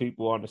to help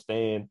people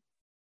understand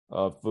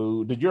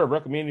food. Did you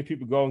recommend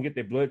people go and get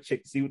their blood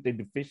checked to see what their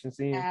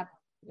deficiency is?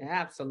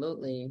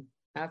 Absolutely.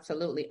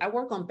 I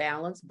work on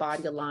balance,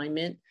 body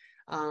alignment.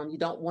 You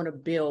don't want to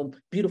build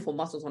beautiful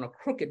muscles on a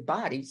crooked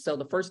body. So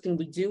the first thing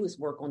we do is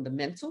work on the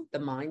mental, the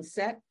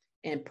mindset,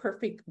 and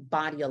perfect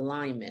body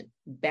alignment,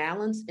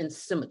 balance, and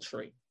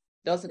symmetry.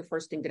 Those are the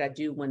first thing that I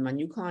do when my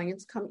new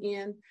clients come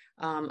in.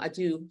 I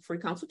do free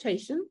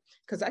consultation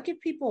because I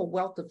give people a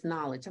wealth of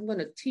knowledge. I'm going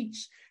to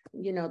teach,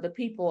 the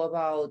people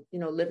about,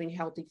 living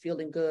healthy,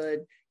 feeling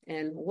good,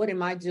 and what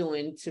am I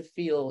doing to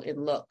feel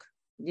and look,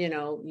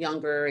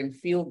 younger and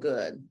feel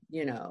good,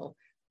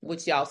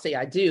 which y'all say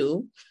I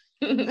do.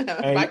 And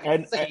I'm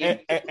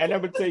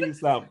gonna tell you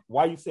something.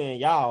 Why you saying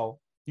y'all?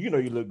 You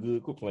look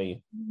good. Quit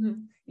playing.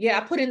 Yeah,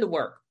 I put in the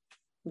work.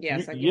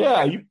 Yes, I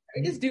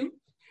just do.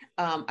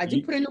 I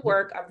do put in the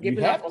work. I've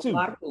given up a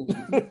lot of food.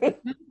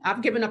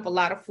 I've given up a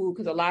lot of food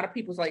because a lot of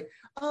people's like,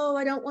 oh,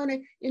 I don't want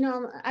to,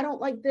 I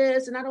don't like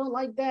this and I don't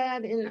like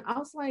that. And I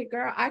was like,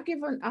 girl, I've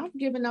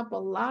given up a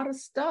lot of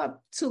stuff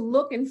to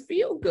look and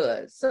feel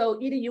good. So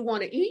either you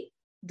want to eat,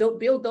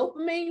 build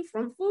dopamine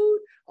from food,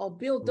 or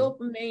build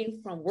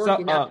dopamine from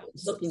working out,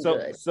 looking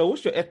good. So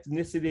what's your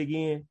ethnicity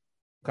again?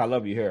 I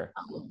love your hair.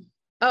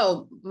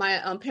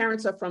 My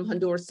parents are from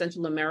Honduras,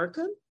 Central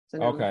America.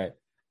 Okay.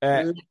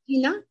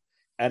 Latina.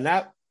 And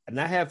I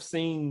have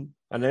seen,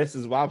 and this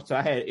is why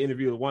I had an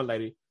interview with one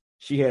lady.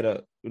 she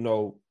had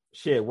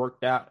she had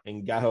worked out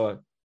and got her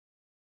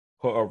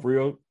a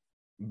real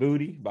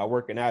booty by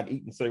working out,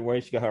 eating a certain way.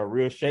 She got her a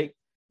real shape.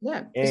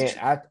 Yeah.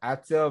 And I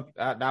tell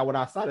now when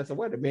I saw this, I said,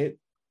 wait a minute,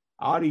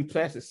 all these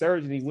plastic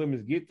surgery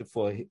women get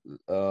for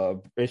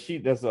and she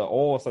does an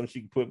oil something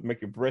she can put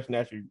make your breast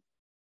naturally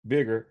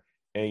bigger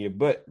and your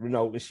butt,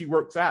 and she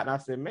works out. And I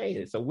said,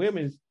 man, so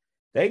women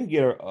they can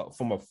get her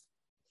from a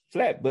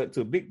flat butt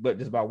to a big butt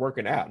just by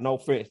working out. No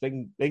offense, they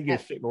can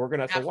get shit by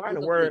working out. So why in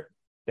the world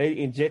they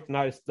injecting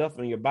all this stuff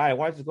in your body?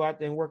 Why don't you go out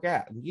there and work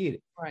out and get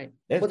it? Right.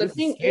 Well, the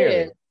thing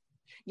is,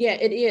 yeah,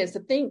 it is. The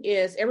thing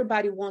is,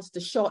 everybody wants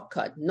the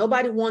shortcut.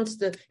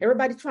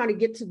 Everybody trying to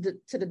get to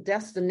the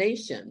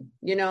destination.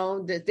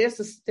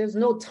 There's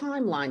no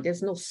timeline.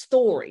 There's no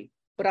story.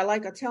 But I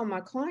tell my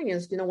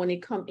clients, when they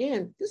come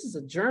in, this is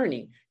a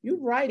journey. You're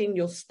writing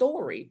your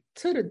story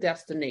to the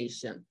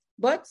destination.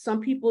 But some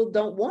people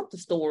don't want the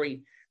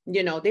story.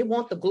 They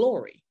want the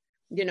glory,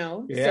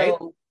 Yeah,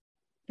 so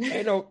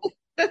ain't no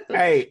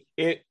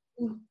it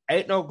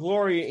ain't no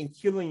glory in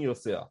killing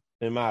yourself,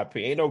 in my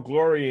opinion. Ain't no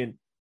glory in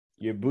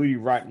your booty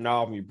rotting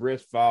off, your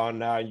breast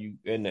falling out, you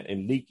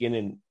and leaking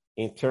and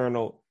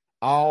internal,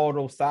 all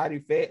those side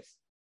effects.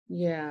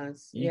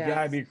 Yes. You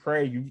gotta be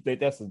crazy. You think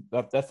that's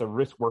a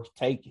risk worth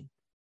taking.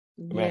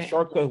 I mean,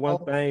 shortcut's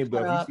one thing,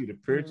 but if you see the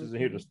pictures and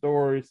hear the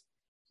stories,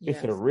 it's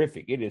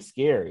horrific. It is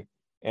scary.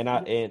 And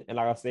and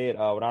like I said,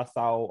 when I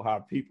saw how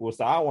people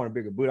say, I want a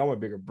bigger booty, I want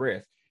a bigger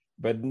breast.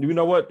 But you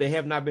know what? They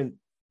have not been,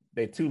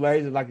 they're too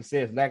lazy. Like you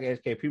said, it's lack of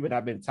education. People have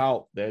not been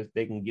taught that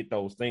they can get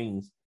those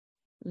things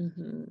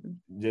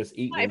just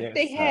eating. If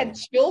they had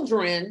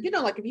children,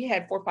 like if you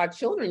had 4 or 5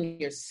 children,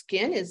 your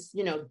skin is,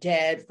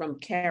 dead from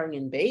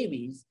carrying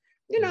babies.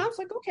 I was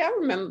like, okay, I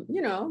remember,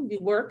 you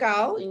work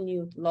out and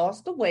you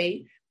lost the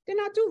weight. Then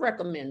I do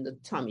recommend the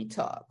tummy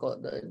tuck or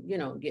the,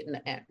 getting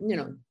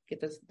get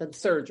the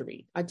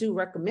surgery. I do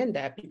recommend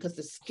that because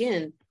the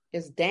skin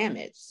is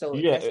damaged. So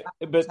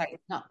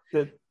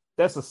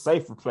that's a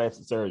safer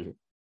plastic surgery.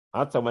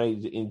 I'm talking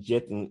about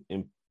injecting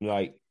and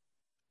like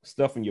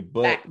stuff in your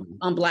butt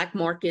on black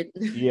market.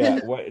 Yeah,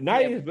 well,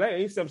 not even black.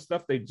 Ain't some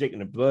stuff they inject in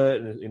the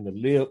blood and in the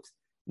lips.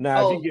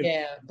 Now,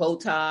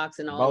 Botox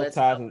and all that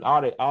stuff. And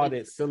all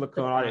that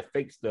silicone, all that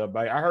fake stuff.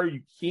 But I heard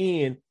you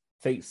can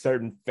take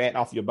certain fat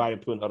off your body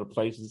and put in other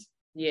places.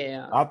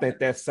 Yeah, I think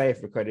that's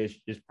safe because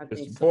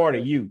it's part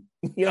of you.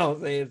 You know what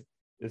I'm saying?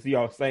 It's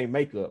your same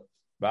makeup.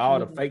 But all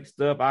the fake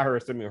stuff, I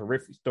heard some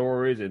horrific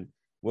stories and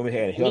women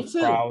had health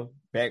problems,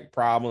 back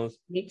problems.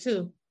 Me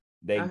too.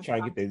 They try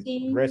to get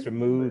their breast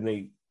removed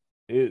and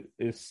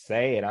it's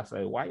sad. I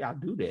say, why y'all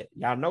do that?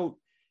 Y'all know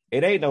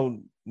it ain't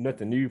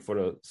nothing new for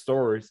the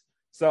stories.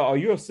 So are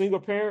you a single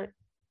parent?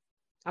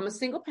 I'm a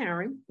single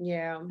parent.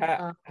 Yeah.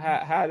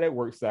 How that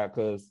works out?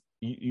 Because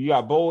you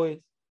got boys.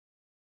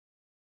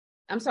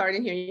 I'm sorry, I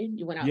didn't hear you.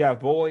 You went out. You have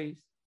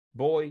boys.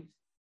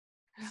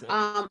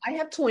 I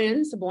have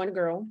twins, a boy and a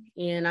girl,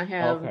 and I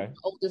have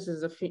oldest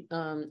is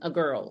a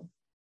girl.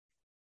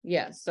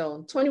 Yeah,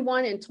 so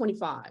 21 and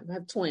 25. I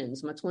have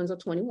twins. My twins are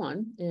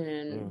 21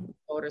 and my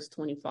daughter's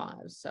 25.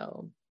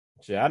 So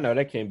I know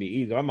that can't be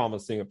easy. My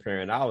mama's a single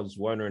parent. I was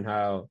wondering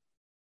how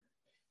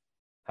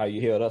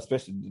you held up,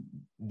 especially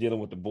dealing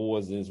with the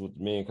boys and with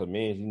the men, because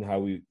men, you know how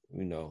we,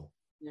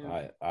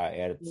 our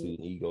attitude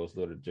and ego is a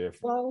little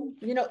different. Well,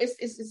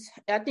 it's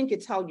I think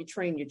it's how you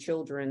train your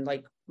children.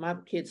 Like my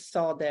kids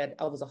saw that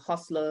I was a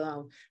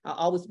hustler. I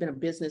always been a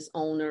business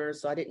owner,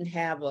 so I didn't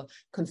have a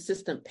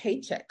consistent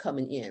paycheck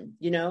coming in,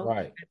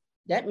 Right.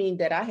 That means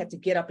that I had to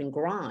get up and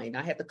grind.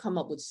 I had to come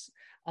up with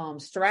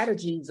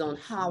strategies on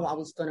how I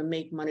was going to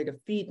make money to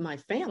feed my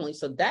family.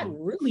 So that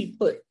really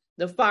put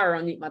the fire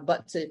underneath my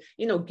butt to,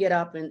 get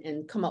up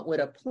and come up with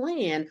a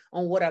plan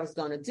on what I was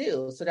going to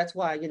do. So that's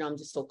why, I'm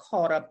just so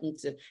caught up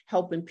into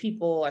helping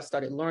people. I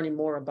started learning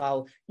more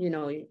about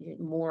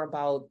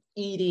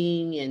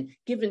eating and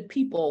giving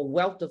people a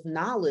wealth of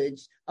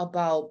knowledge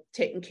about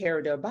taking care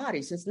of their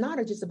bodies. It's not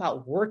just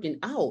about working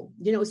out,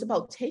 it's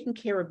about taking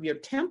care of your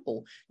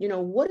temple.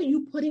 What are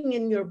you putting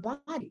in your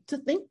body to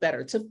think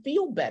better, to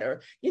feel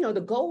better?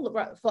 The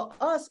goal for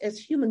us as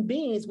human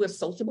beings, we're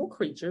sociable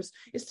creatures,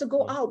 is to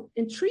go out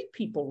and treat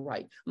people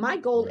right. My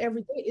goal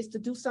every day is to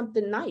do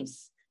something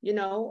nice.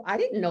 I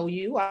didn't know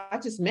you. I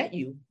just met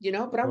you,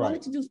 but I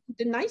wanted to do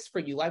something nice for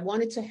you. I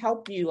wanted to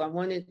help you. I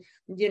wanted,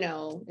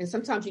 and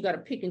sometimes you got to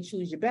pick and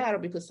choose your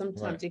battle because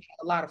sometimes you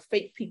have a lot of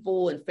fake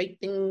people and fake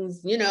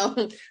things,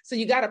 so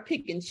you got to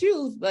pick and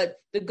choose. But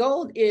the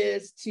goal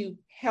is to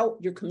help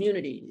your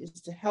community,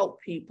 is to help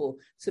people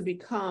to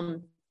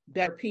become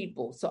better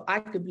people. So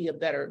I could be a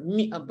better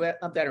me,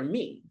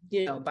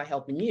 by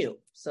helping you.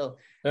 So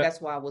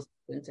that's why I was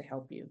going to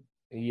help you.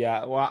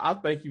 Yeah, well, I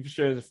thank you for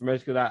sharing this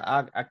information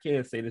because I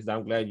can't say this.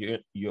 I'm glad you're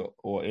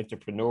an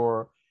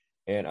entrepreneur,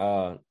 and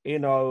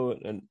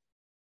and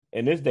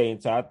in this day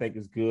and time, I think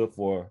it's good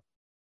for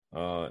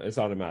it's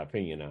only my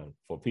opinion now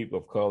for people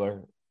of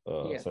color,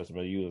 such as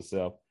you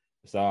yourself.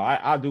 So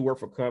I do work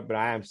for company.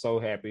 I am so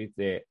happy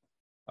that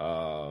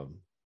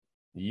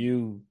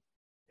you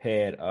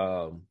had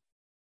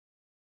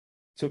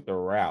took the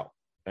route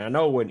And I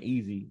know it wasn't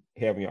easy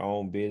having your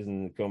own business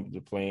and coming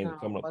to plan and No,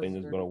 coming it up with things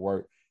that's wasn't. going to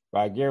work. But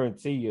I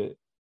guarantee you,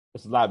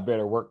 it's a lot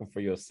better working for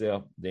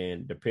yourself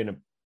than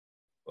depending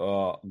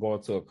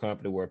going to a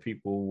company where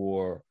people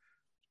will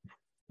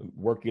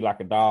work you like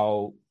a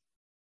dog.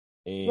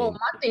 Well, And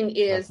my thing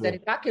is that's that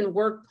it. if I can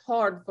work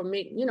hard for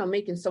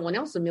making someone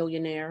else a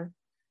millionaire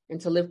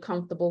and to live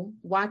comfortable,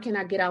 why can't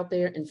I get out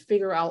there and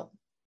figure out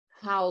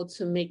how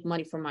to make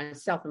money for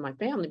myself and my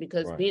family?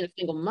 Because Right, being a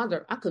single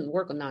mother, I couldn't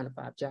work a 9 to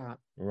 5 job.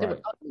 They were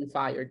right, up and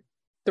fired.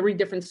 3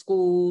 different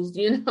schools,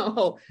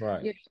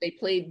 right, they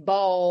played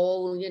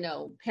ball,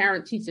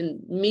 parent teaching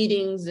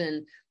meetings.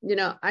 And,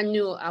 I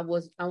knew I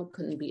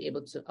wouldn't be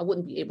able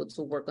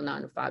to work a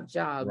 9 to 5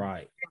 job,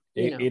 right.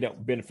 you know, It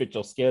don't benefit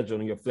your schedule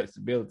and your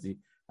flexibility.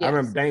 I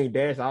remember yes. Dame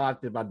Dash. I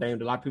liked it about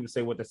Dame. A lot of people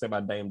say what they say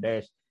about Dame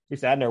Dash. He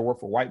said, "I never worked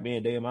for a white man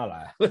a day in my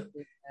life."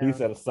 He Yeah.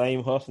 said the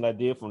same hustle I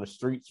did from the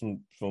streets,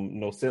 from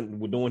selling,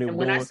 we're doing, he And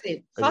was when I doing. say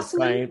It's the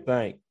hustling, same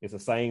thing. It's the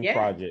same yeah,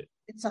 project.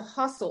 it's a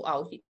hustle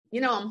out here.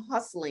 I'm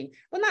hustling,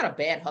 but not a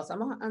bad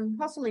hustle. I'm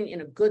hustling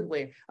in a good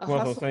way. A That's what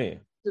I'm hustle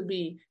saying.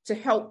 to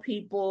help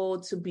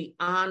people, to be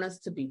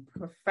honest, to be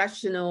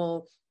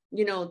professional,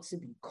 to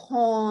be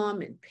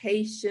calm and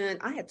patient.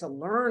 I had to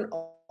learn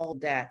all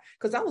that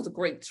because I was a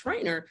great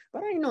trainer,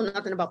 but I didn't know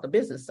nothing about the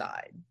business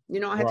side.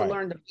 I had to Right.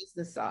 learn the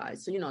business side.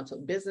 So, I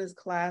took business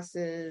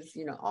classes,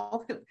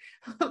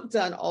 I've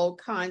done all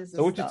kinds So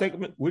of what you stuff. take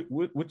them?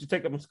 What you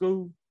take up in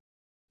school?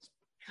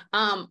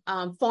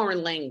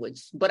 Foreign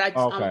language, but I'm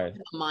Okay,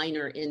 a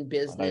minor in I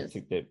business.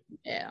 took that.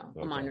 Yeah, a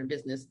Okay, minor in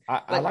business.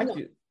 I But like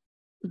you.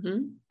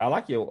 mhm. I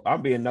like your.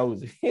 I'm being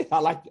nosy. I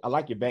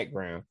like your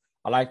background.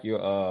 I like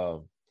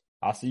your.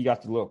 I see you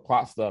got the little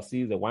pot stuff.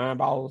 See the wine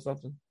bottle or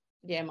something.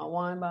 Yeah, my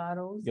wine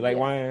bottles. You like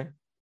Yeah.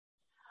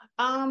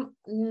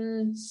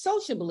 wine?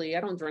 Sociably,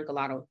 I don't drink a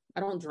lot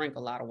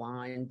of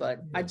wine, but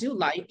I Yeah. do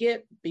like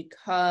it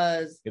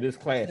because It is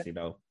classy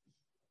though.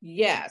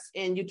 yes,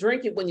 and you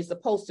drink it when you're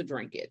supposed to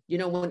drink it.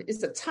 When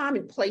it's a time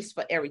and place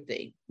for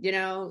everything.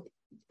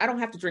 I don't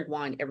have to drink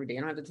wine every day.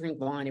 I don't have to drink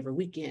wine every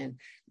weekend.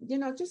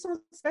 Just on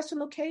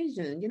special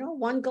occasion.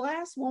 One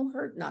glass won't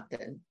hurt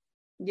nothing.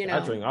 You know,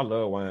 I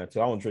love wine too.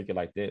 I don't drink it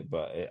like that,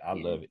 but I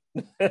yeah. love it.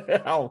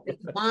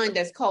 There's wine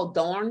that's called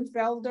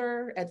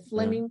Dornfelder at Uh,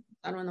 Fleming.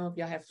 I don't know if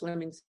y'all have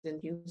Fleming's in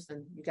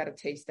Houston. You got to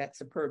taste that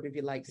superb if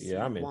you like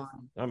yeah, sweet wine.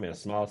 I'm in a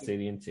That's small what it is.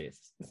 city in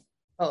Texas.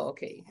 Oh,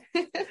 okay.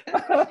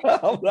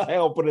 I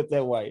don't put it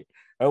that way.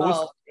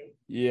 Oh, okay.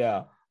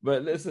 Yeah,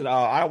 but listen,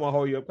 I don't want to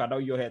hold you up. I know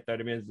you had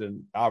 30 minutes,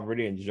 and I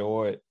really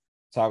enjoyed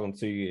talking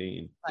to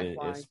you and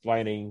Likewise.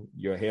 explaining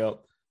your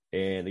help,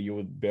 and you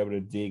would be able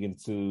to dig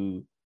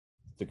into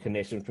the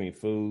connection between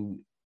food,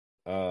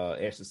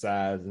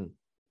 exercise,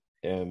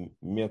 and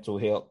mental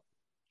health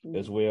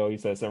as well. You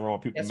said something wrong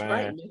with people's That's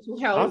right. mind. Mental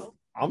health.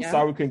 I'm Yeah.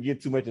 sorry we couldn't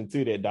get too much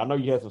into that. I know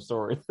you had some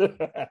stories.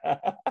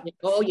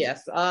 Oh,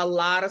 yes. A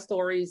lot of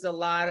stories,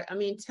 I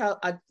mean,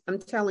 I'm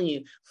telling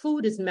you,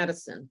 food is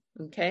medicine.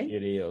 Okay.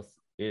 It is.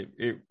 It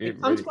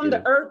Comes really from is.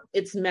 the earth.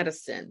 It's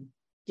medicine.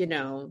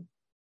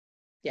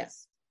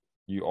 Yes.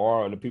 You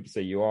are. The people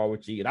say you are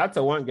what you eat. I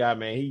told one guy,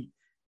 man,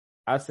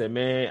 I said,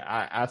 man,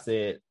 I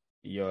said,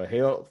 your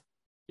health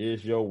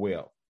is your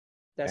wealth.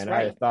 That's And I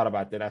right. just thought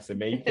about that. I said,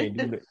 man, you can't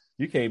do that.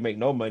 You can't make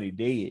no money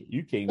dead.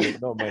 You can't make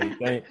no money.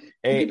 People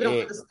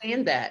don't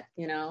understand that,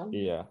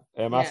 Yeah.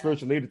 And my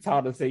spiritual leader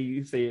taught us,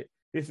 he said,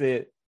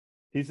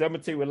 I'm gonna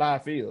tell you what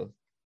life is.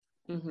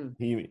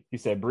 Mm-hmm. He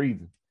said,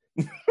 breathing.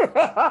 he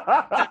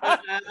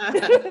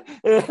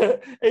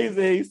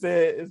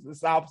said it's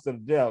the opposite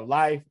of death.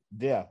 Life,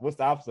 death. What's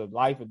the opposite of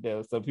life and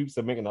death? So people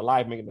say making a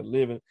life, making a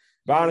living.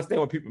 But I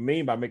understand what people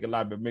mean by making a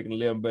life, but making a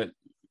living. But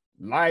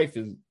life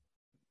is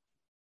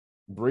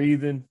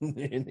breathing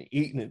and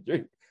eating and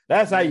drinking.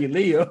 That's how you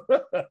live.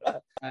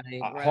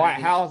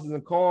 Right. Houses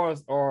and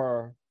cars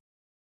are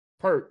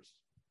perks.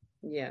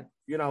 Yeah.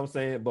 You know what I'm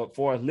saying? But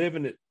for us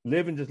living,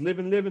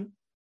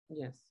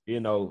 Yes.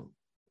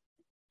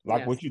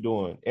 like what you're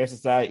doing,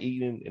 exercise,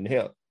 eating, and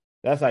health.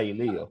 That's how you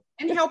live.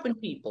 And helping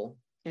people.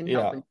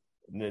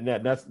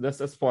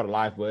 That's part of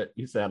life. But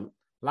he said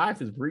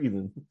life is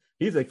breathing.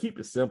 He said keep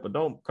it simple.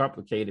 Don't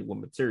complicate it with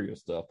material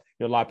stuff.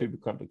 A lot of people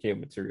complicate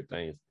material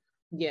things.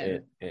 Yeah.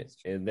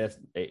 And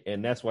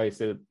that's why he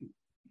said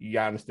you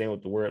gotta understand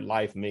what the word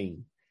life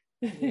means.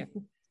 Yeah,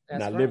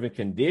 now right. living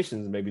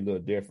conditions may be a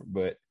little different,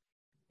 but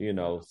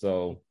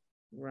so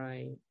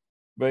right.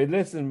 But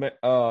listen,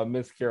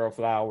 Miss Carol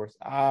Flowers,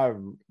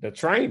 the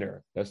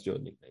trainer, that's your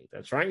nickname,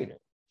 the trainer.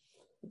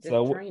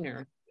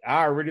 Trainer.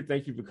 I really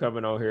thank you for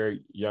coming on here,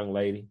 young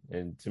lady.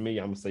 And to me,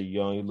 I'm gonna say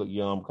young. You look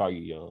young. I'm call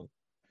you young.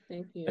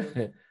 Thank you.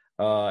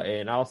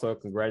 And also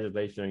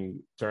congratulations on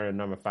you turning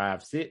number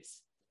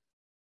 56.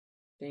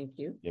 Thank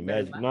you. Your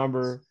magic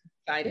number.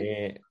 Excited.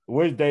 And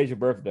which day is your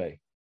birthday?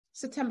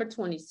 September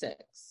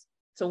 26th.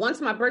 So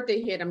once my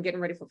birthday hit, I'm getting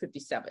ready for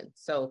 57.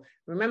 So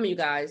remember, you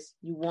guys,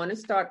 you want to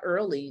start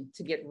early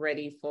to get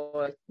ready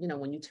for,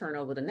 when you turn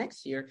over the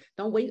next year.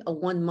 Don't wait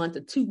 1 month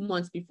or 2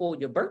 months before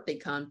your birthday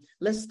comes.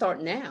 Let's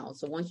start now.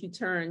 So once you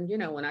turn,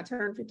 when I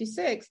turn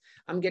 56,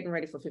 I'm getting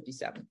ready for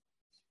 57.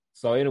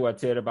 So anyway,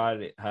 tell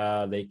everybody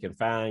how they can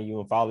find you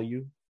and follow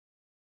you.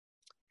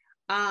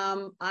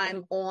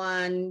 I'm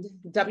on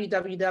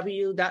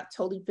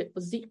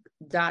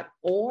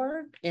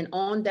www.totallyfitphysique.org, and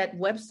on that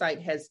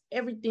website has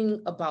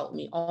everything about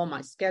me, all my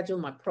schedule,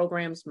 my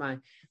programs, my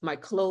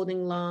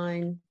clothing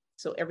line.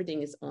 So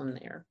everything is on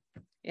there.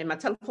 And my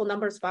telephone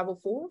number is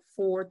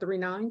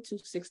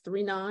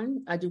 504-439-2639.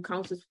 I do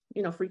counsels,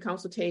 free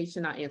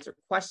consultation. I answer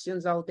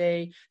questions all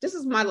day. This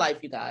is my life,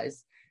 you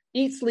guys.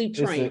 Eat, sleep,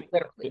 train.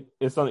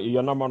 It's on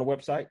your number on the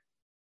website?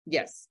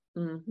 Yes.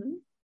 Mm-hmm.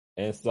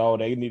 And so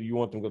you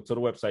want them to go to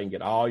the website and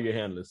get all your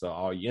handles, so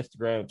all your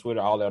Instagram,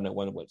 Twitter, all that on that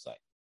one website.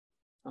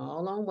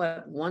 All on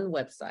one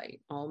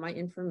website, all my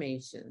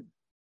information.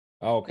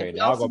 Okay. We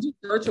also do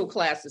virtual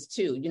classes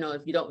too.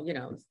 If you don't,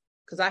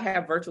 because I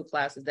have virtual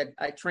classes that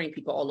I train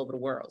people all over the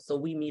world. So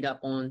we meet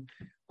up on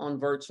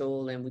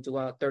virtual and we do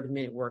a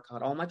 30-minute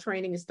workout. All my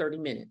training is 30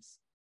 minutes.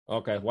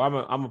 Okay.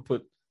 Well, I'm gonna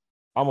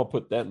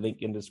put that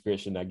link in the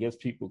description. I guess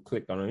people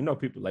click on it.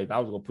 People I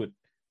was gonna put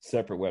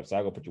separate website.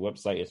 I'm gonna put your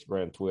website,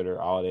 Instagram, Twitter,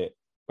 all that.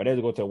 But they have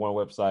to go to one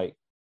website.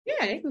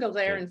 Yeah, they can go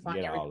there and find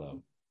everything. All of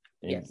them.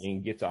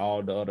 And get to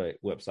all the other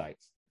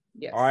websites.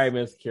 Yes. All right,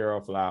 Ms.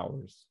 Carol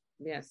Flowers.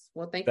 Yes.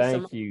 Well, thank you so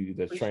much. Thank you,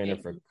 the trainer,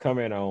 for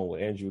coming on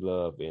with Andrew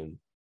Love, and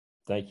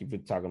thank you for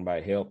talking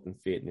about health and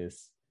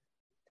fitness.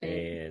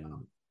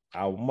 And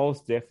I will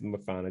most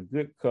definitely find a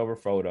good cover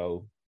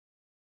photo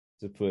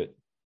to put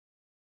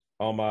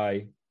on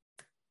my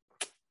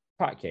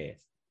podcast.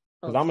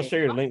 Because I'm gonna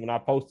share the link when I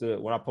post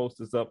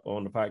this up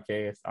on the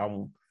podcast.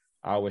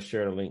 I will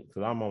share the link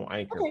because I'm on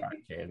Anchor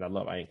podcast. I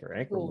love Anchor.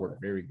 Anchor works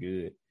very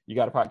good. You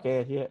got a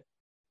podcast yet?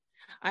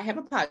 I have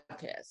a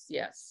podcast.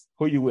 Yes.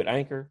 Who you with?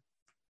 Anchor?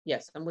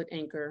 Yes, I'm with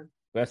Anchor.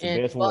 That's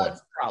the best one.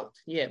 Buzzsprout.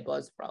 Yeah,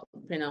 Buzzsprout.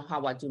 Depending on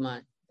how I do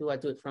I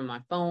do it from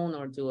my phone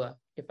or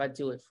if I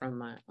do it from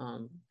my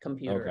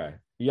computer. Okay.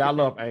 Yeah, I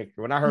love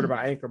Anchor. When I heard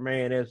about Anchor,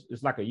 man,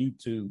 it's like a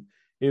YouTube.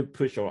 It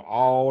push on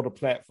all the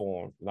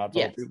platforms. And I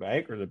told people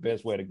Anchor is the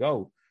best way to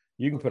go.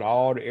 You can put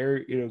all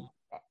the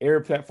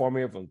every platform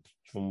in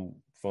from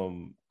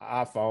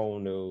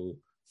iPhone to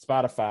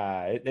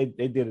Spotify.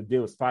 They did a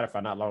deal with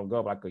Spotify not long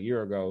ago, like a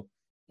year ago.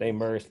 They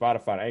merged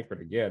Spotify and Anchor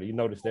together. You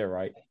noticed that,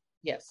 right?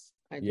 Yes,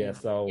 I do. Yeah,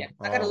 so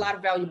I got a lot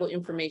of valuable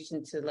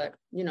information to to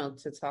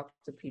talk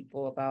to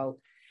people about.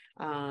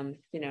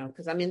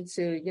 Because I'm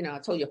into, I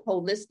told you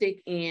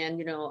holistic,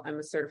 and, I'm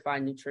a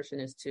certified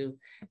nutritionist to,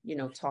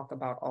 talk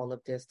about all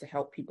of this to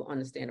help people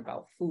understand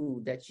about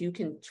food, that you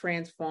can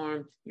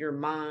transform your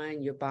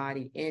mind, your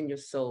body, and your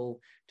soul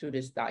through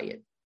this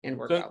diet and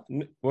workout.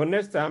 So, well,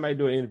 next time I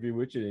do an interview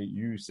with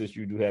you, since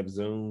you do have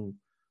Zoom,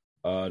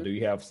 do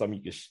you have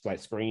something you can like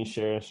screen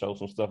share and show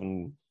some stuff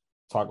and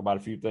talk about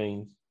a few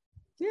things?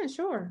 Yeah,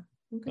 sure.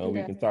 We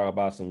can talk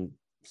about some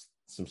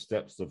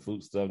steps of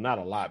food stuff, not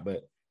a lot,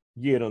 but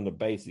get on the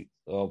basics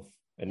of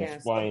and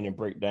explain and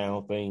break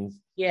down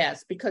things.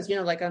 Yes, because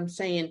like I'm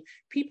saying,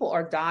 people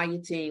are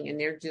dieting and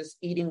they're just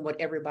eating what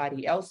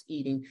everybody else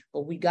eating,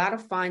 but we got to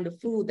find a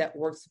food that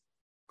works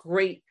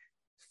great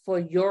for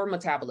your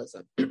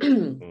metabolism,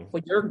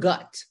 for your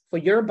gut, for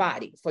your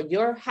body, for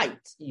your height,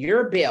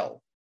 your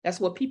build. That's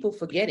what people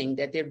forgetting,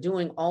 that they're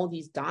doing all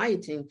these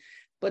dieting,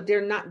 but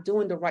they're not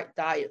doing the right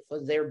diet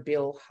for their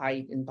build,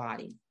 height, and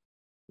body.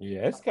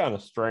 Yeah, it's kind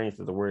of strange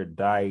that the word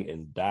diet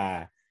and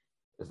die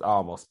is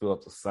almost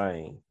spelled the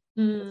same.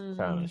 It's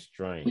kind of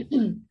strange.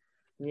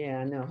 Yeah,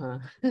 I know,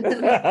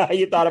 huh?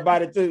 You thought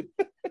about it too?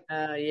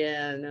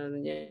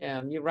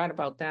 Yeah, you're right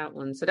about that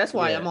one. So that's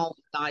why I'm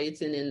always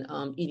dieting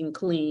and eating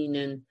clean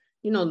and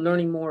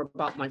learning more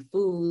about my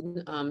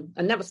food.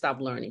 I never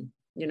stop learning.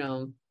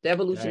 The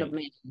evolution of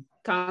man,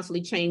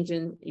 constantly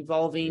changing,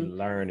 evolving,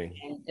 learning.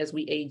 And as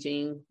we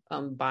aging,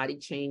 body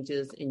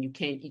changes, and you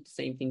can't eat the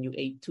same thing you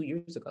ate 2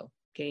 years ago.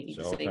 Can't eat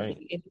the same thing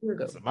you ate a year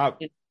ago. So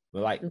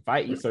if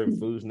I eat certain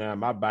foods now,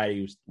 my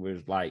body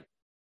was like,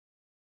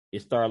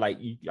 it started like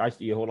I used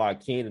to eat a whole lot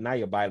of candy, and now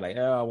your body like,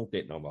 oh, I want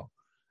that no more.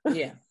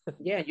 Yeah,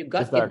 your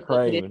gut gets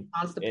craving,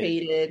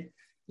 constipated.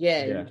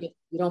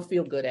 You don't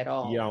feel good at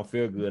all. You don't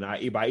feel good. I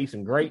eat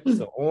some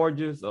grapes or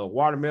oranges or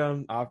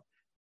watermelon. I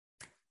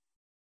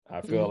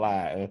feel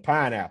alive. And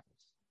pineapples.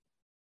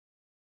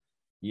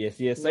 Yes.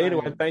 So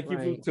anyway, thank you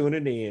for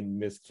tuning in,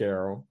 Miss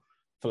Carol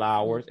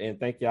Flowers, and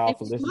thank y'all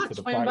for listening to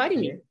the podcast. Inviting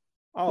me.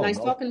 Oh, nice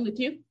talking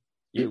with you.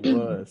 It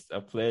was a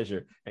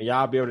pleasure, and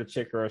y'all be able to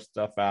check her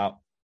stuff out.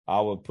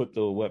 I will put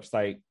her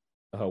website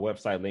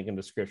link in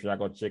the description. Y'all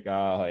go check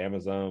out her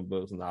Amazon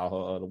books and all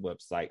her other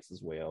websites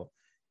as well.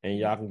 And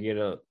y'all can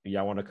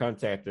y'all want to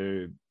contact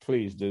her,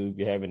 please do. If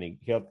you have any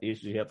health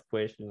issues, health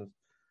questions,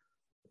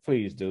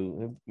 please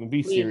do.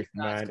 Be serious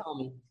minded.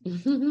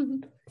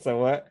 So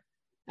what?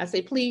 I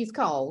say, please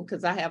call,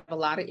 because I have a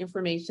lot of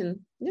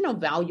information,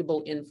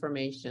 valuable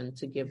information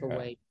to give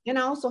away. And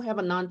I also have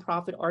a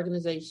nonprofit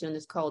organization.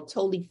 It's called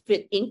Totally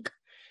Fit Inc.,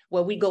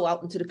 where we go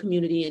out into the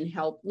community and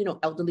help,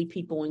 elderly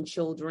people and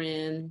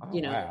children,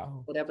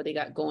 whatever they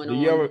got going on.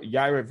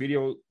 Y'all ever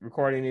video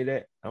record any of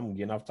that? I'm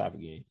getting off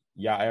topic again.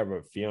 Y'all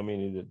ever film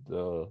any of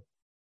the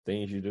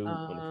things you do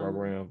on the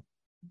program?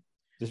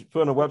 just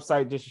put on a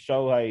website just to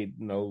show, hey,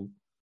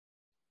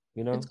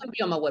 It's gonna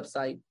be on my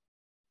website.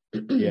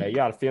 Yeah, you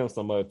gotta film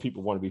some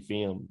people want to be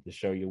filmed to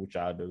show you what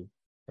y'all do.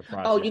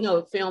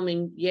 Oh,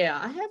 filming. Yeah,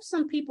 I have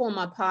some people on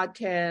my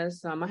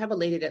podcast. I have a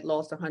lady that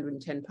lost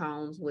 110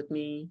 pounds with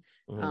me.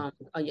 A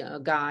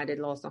guy that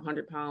lost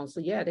 100 pounds. So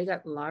yeah, they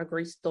got a lot of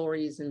great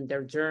stories in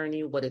their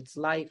journey, what it's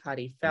like, how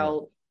they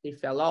felt, they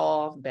fell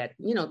off, but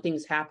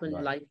things happen,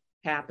 life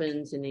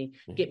happens, and they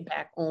get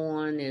back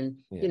on, and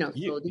so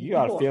you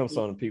gotta film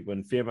some of the people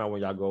and film out when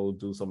y'all go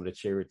do some of the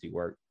charity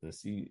work and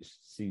see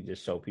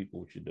just show people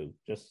what you do.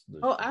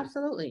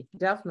 Absolutely,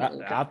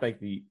 definitely. I think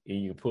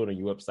you put on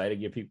your website to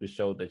give people to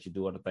show that you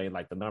do other things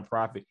like the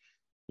nonprofit.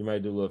 You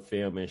might do a little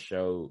film and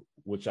show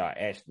what y'all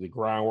actually, the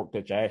groundwork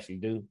that you actually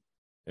do,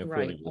 and put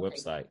on your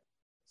website.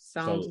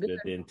 Sounds good.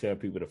 Then tell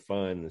people to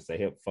fund and say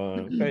help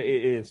fund.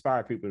 It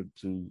inspires people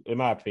to, in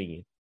my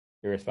opinion,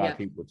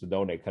 people to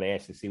donate because they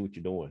actually see what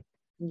you're doing.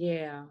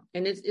 Yeah,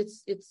 and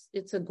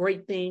it's a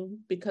great thing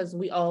because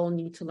we all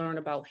need to learn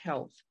about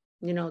health.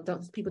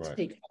 People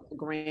take health for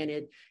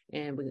granted,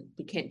 and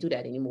we can't do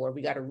that anymore.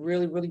 We got to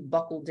really, really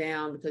buckle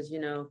down because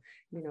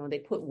they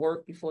put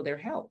work before their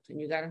health, and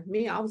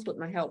I always put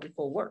my health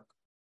before work.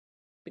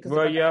 But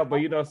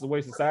it's the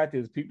way society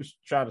is. People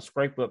try to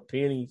scrape up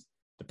pennies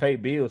to pay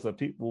bills, so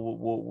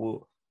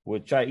people will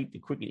try to eat the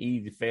quick and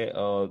easy fat.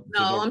 No,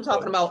 I'm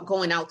talking about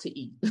going out to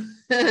eat.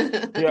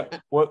 Yeah,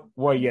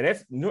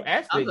 that's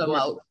actually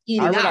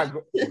eating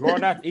out.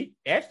 Going out to eat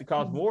actually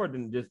costs more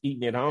than just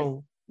eating at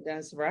home.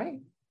 That's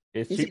right.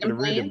 It's cheaper to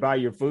really buy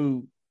your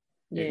food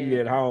and eat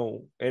at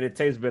home, and it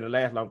tastes better,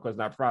 last long because it's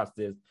not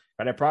processed.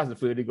 And that processed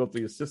food, they go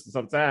through your system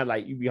sometimes,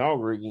 like you be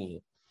hungry again.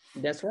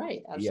 That's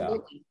right.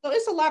 Absolutely. So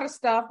it's a lot of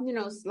stuff,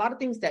 it's a lot of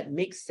things that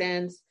make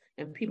sense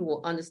and people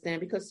will understand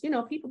because,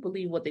 people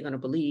believe what they're going to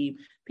believe.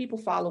 People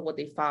follow what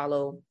they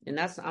follow. And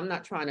I'm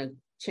not trying to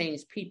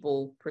change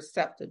people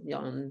perception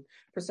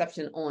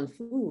on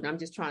food. I'm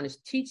just trying to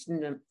teach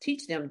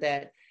them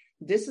that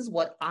this is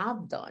what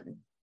I've done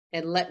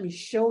and let me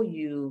show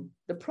you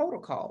the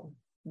protocol.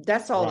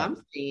 That's all I'm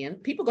saying.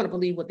 People are going to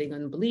believe what they're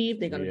going to believe.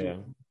 They're going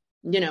to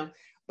do,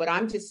 but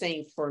I'm just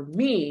saying for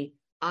me,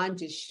 I'm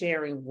just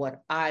sharing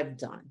what I've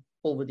done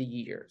over the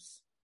years.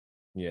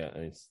 Yeah,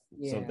 and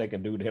something they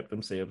can do to help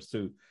themselves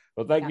too.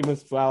 Well, thank you,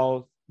 Ms.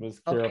 Flowers, Ms.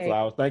 Carol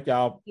Flowers. Thank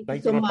y'all.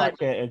 Thank you for my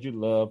podcast, Andrew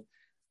Love.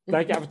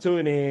 Thank y'all for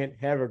tuning in.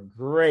 Have a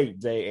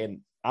great day. And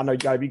I know you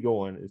got to be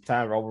going. It's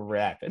time to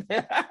overreact.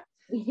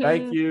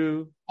 Thank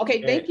you.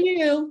 Okay, thank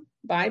you.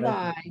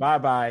 Bye-bye.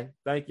 Bye-bye.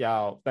 Thank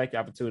y'all. Thank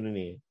y'all for tuning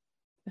in.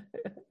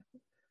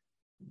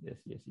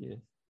 Yes.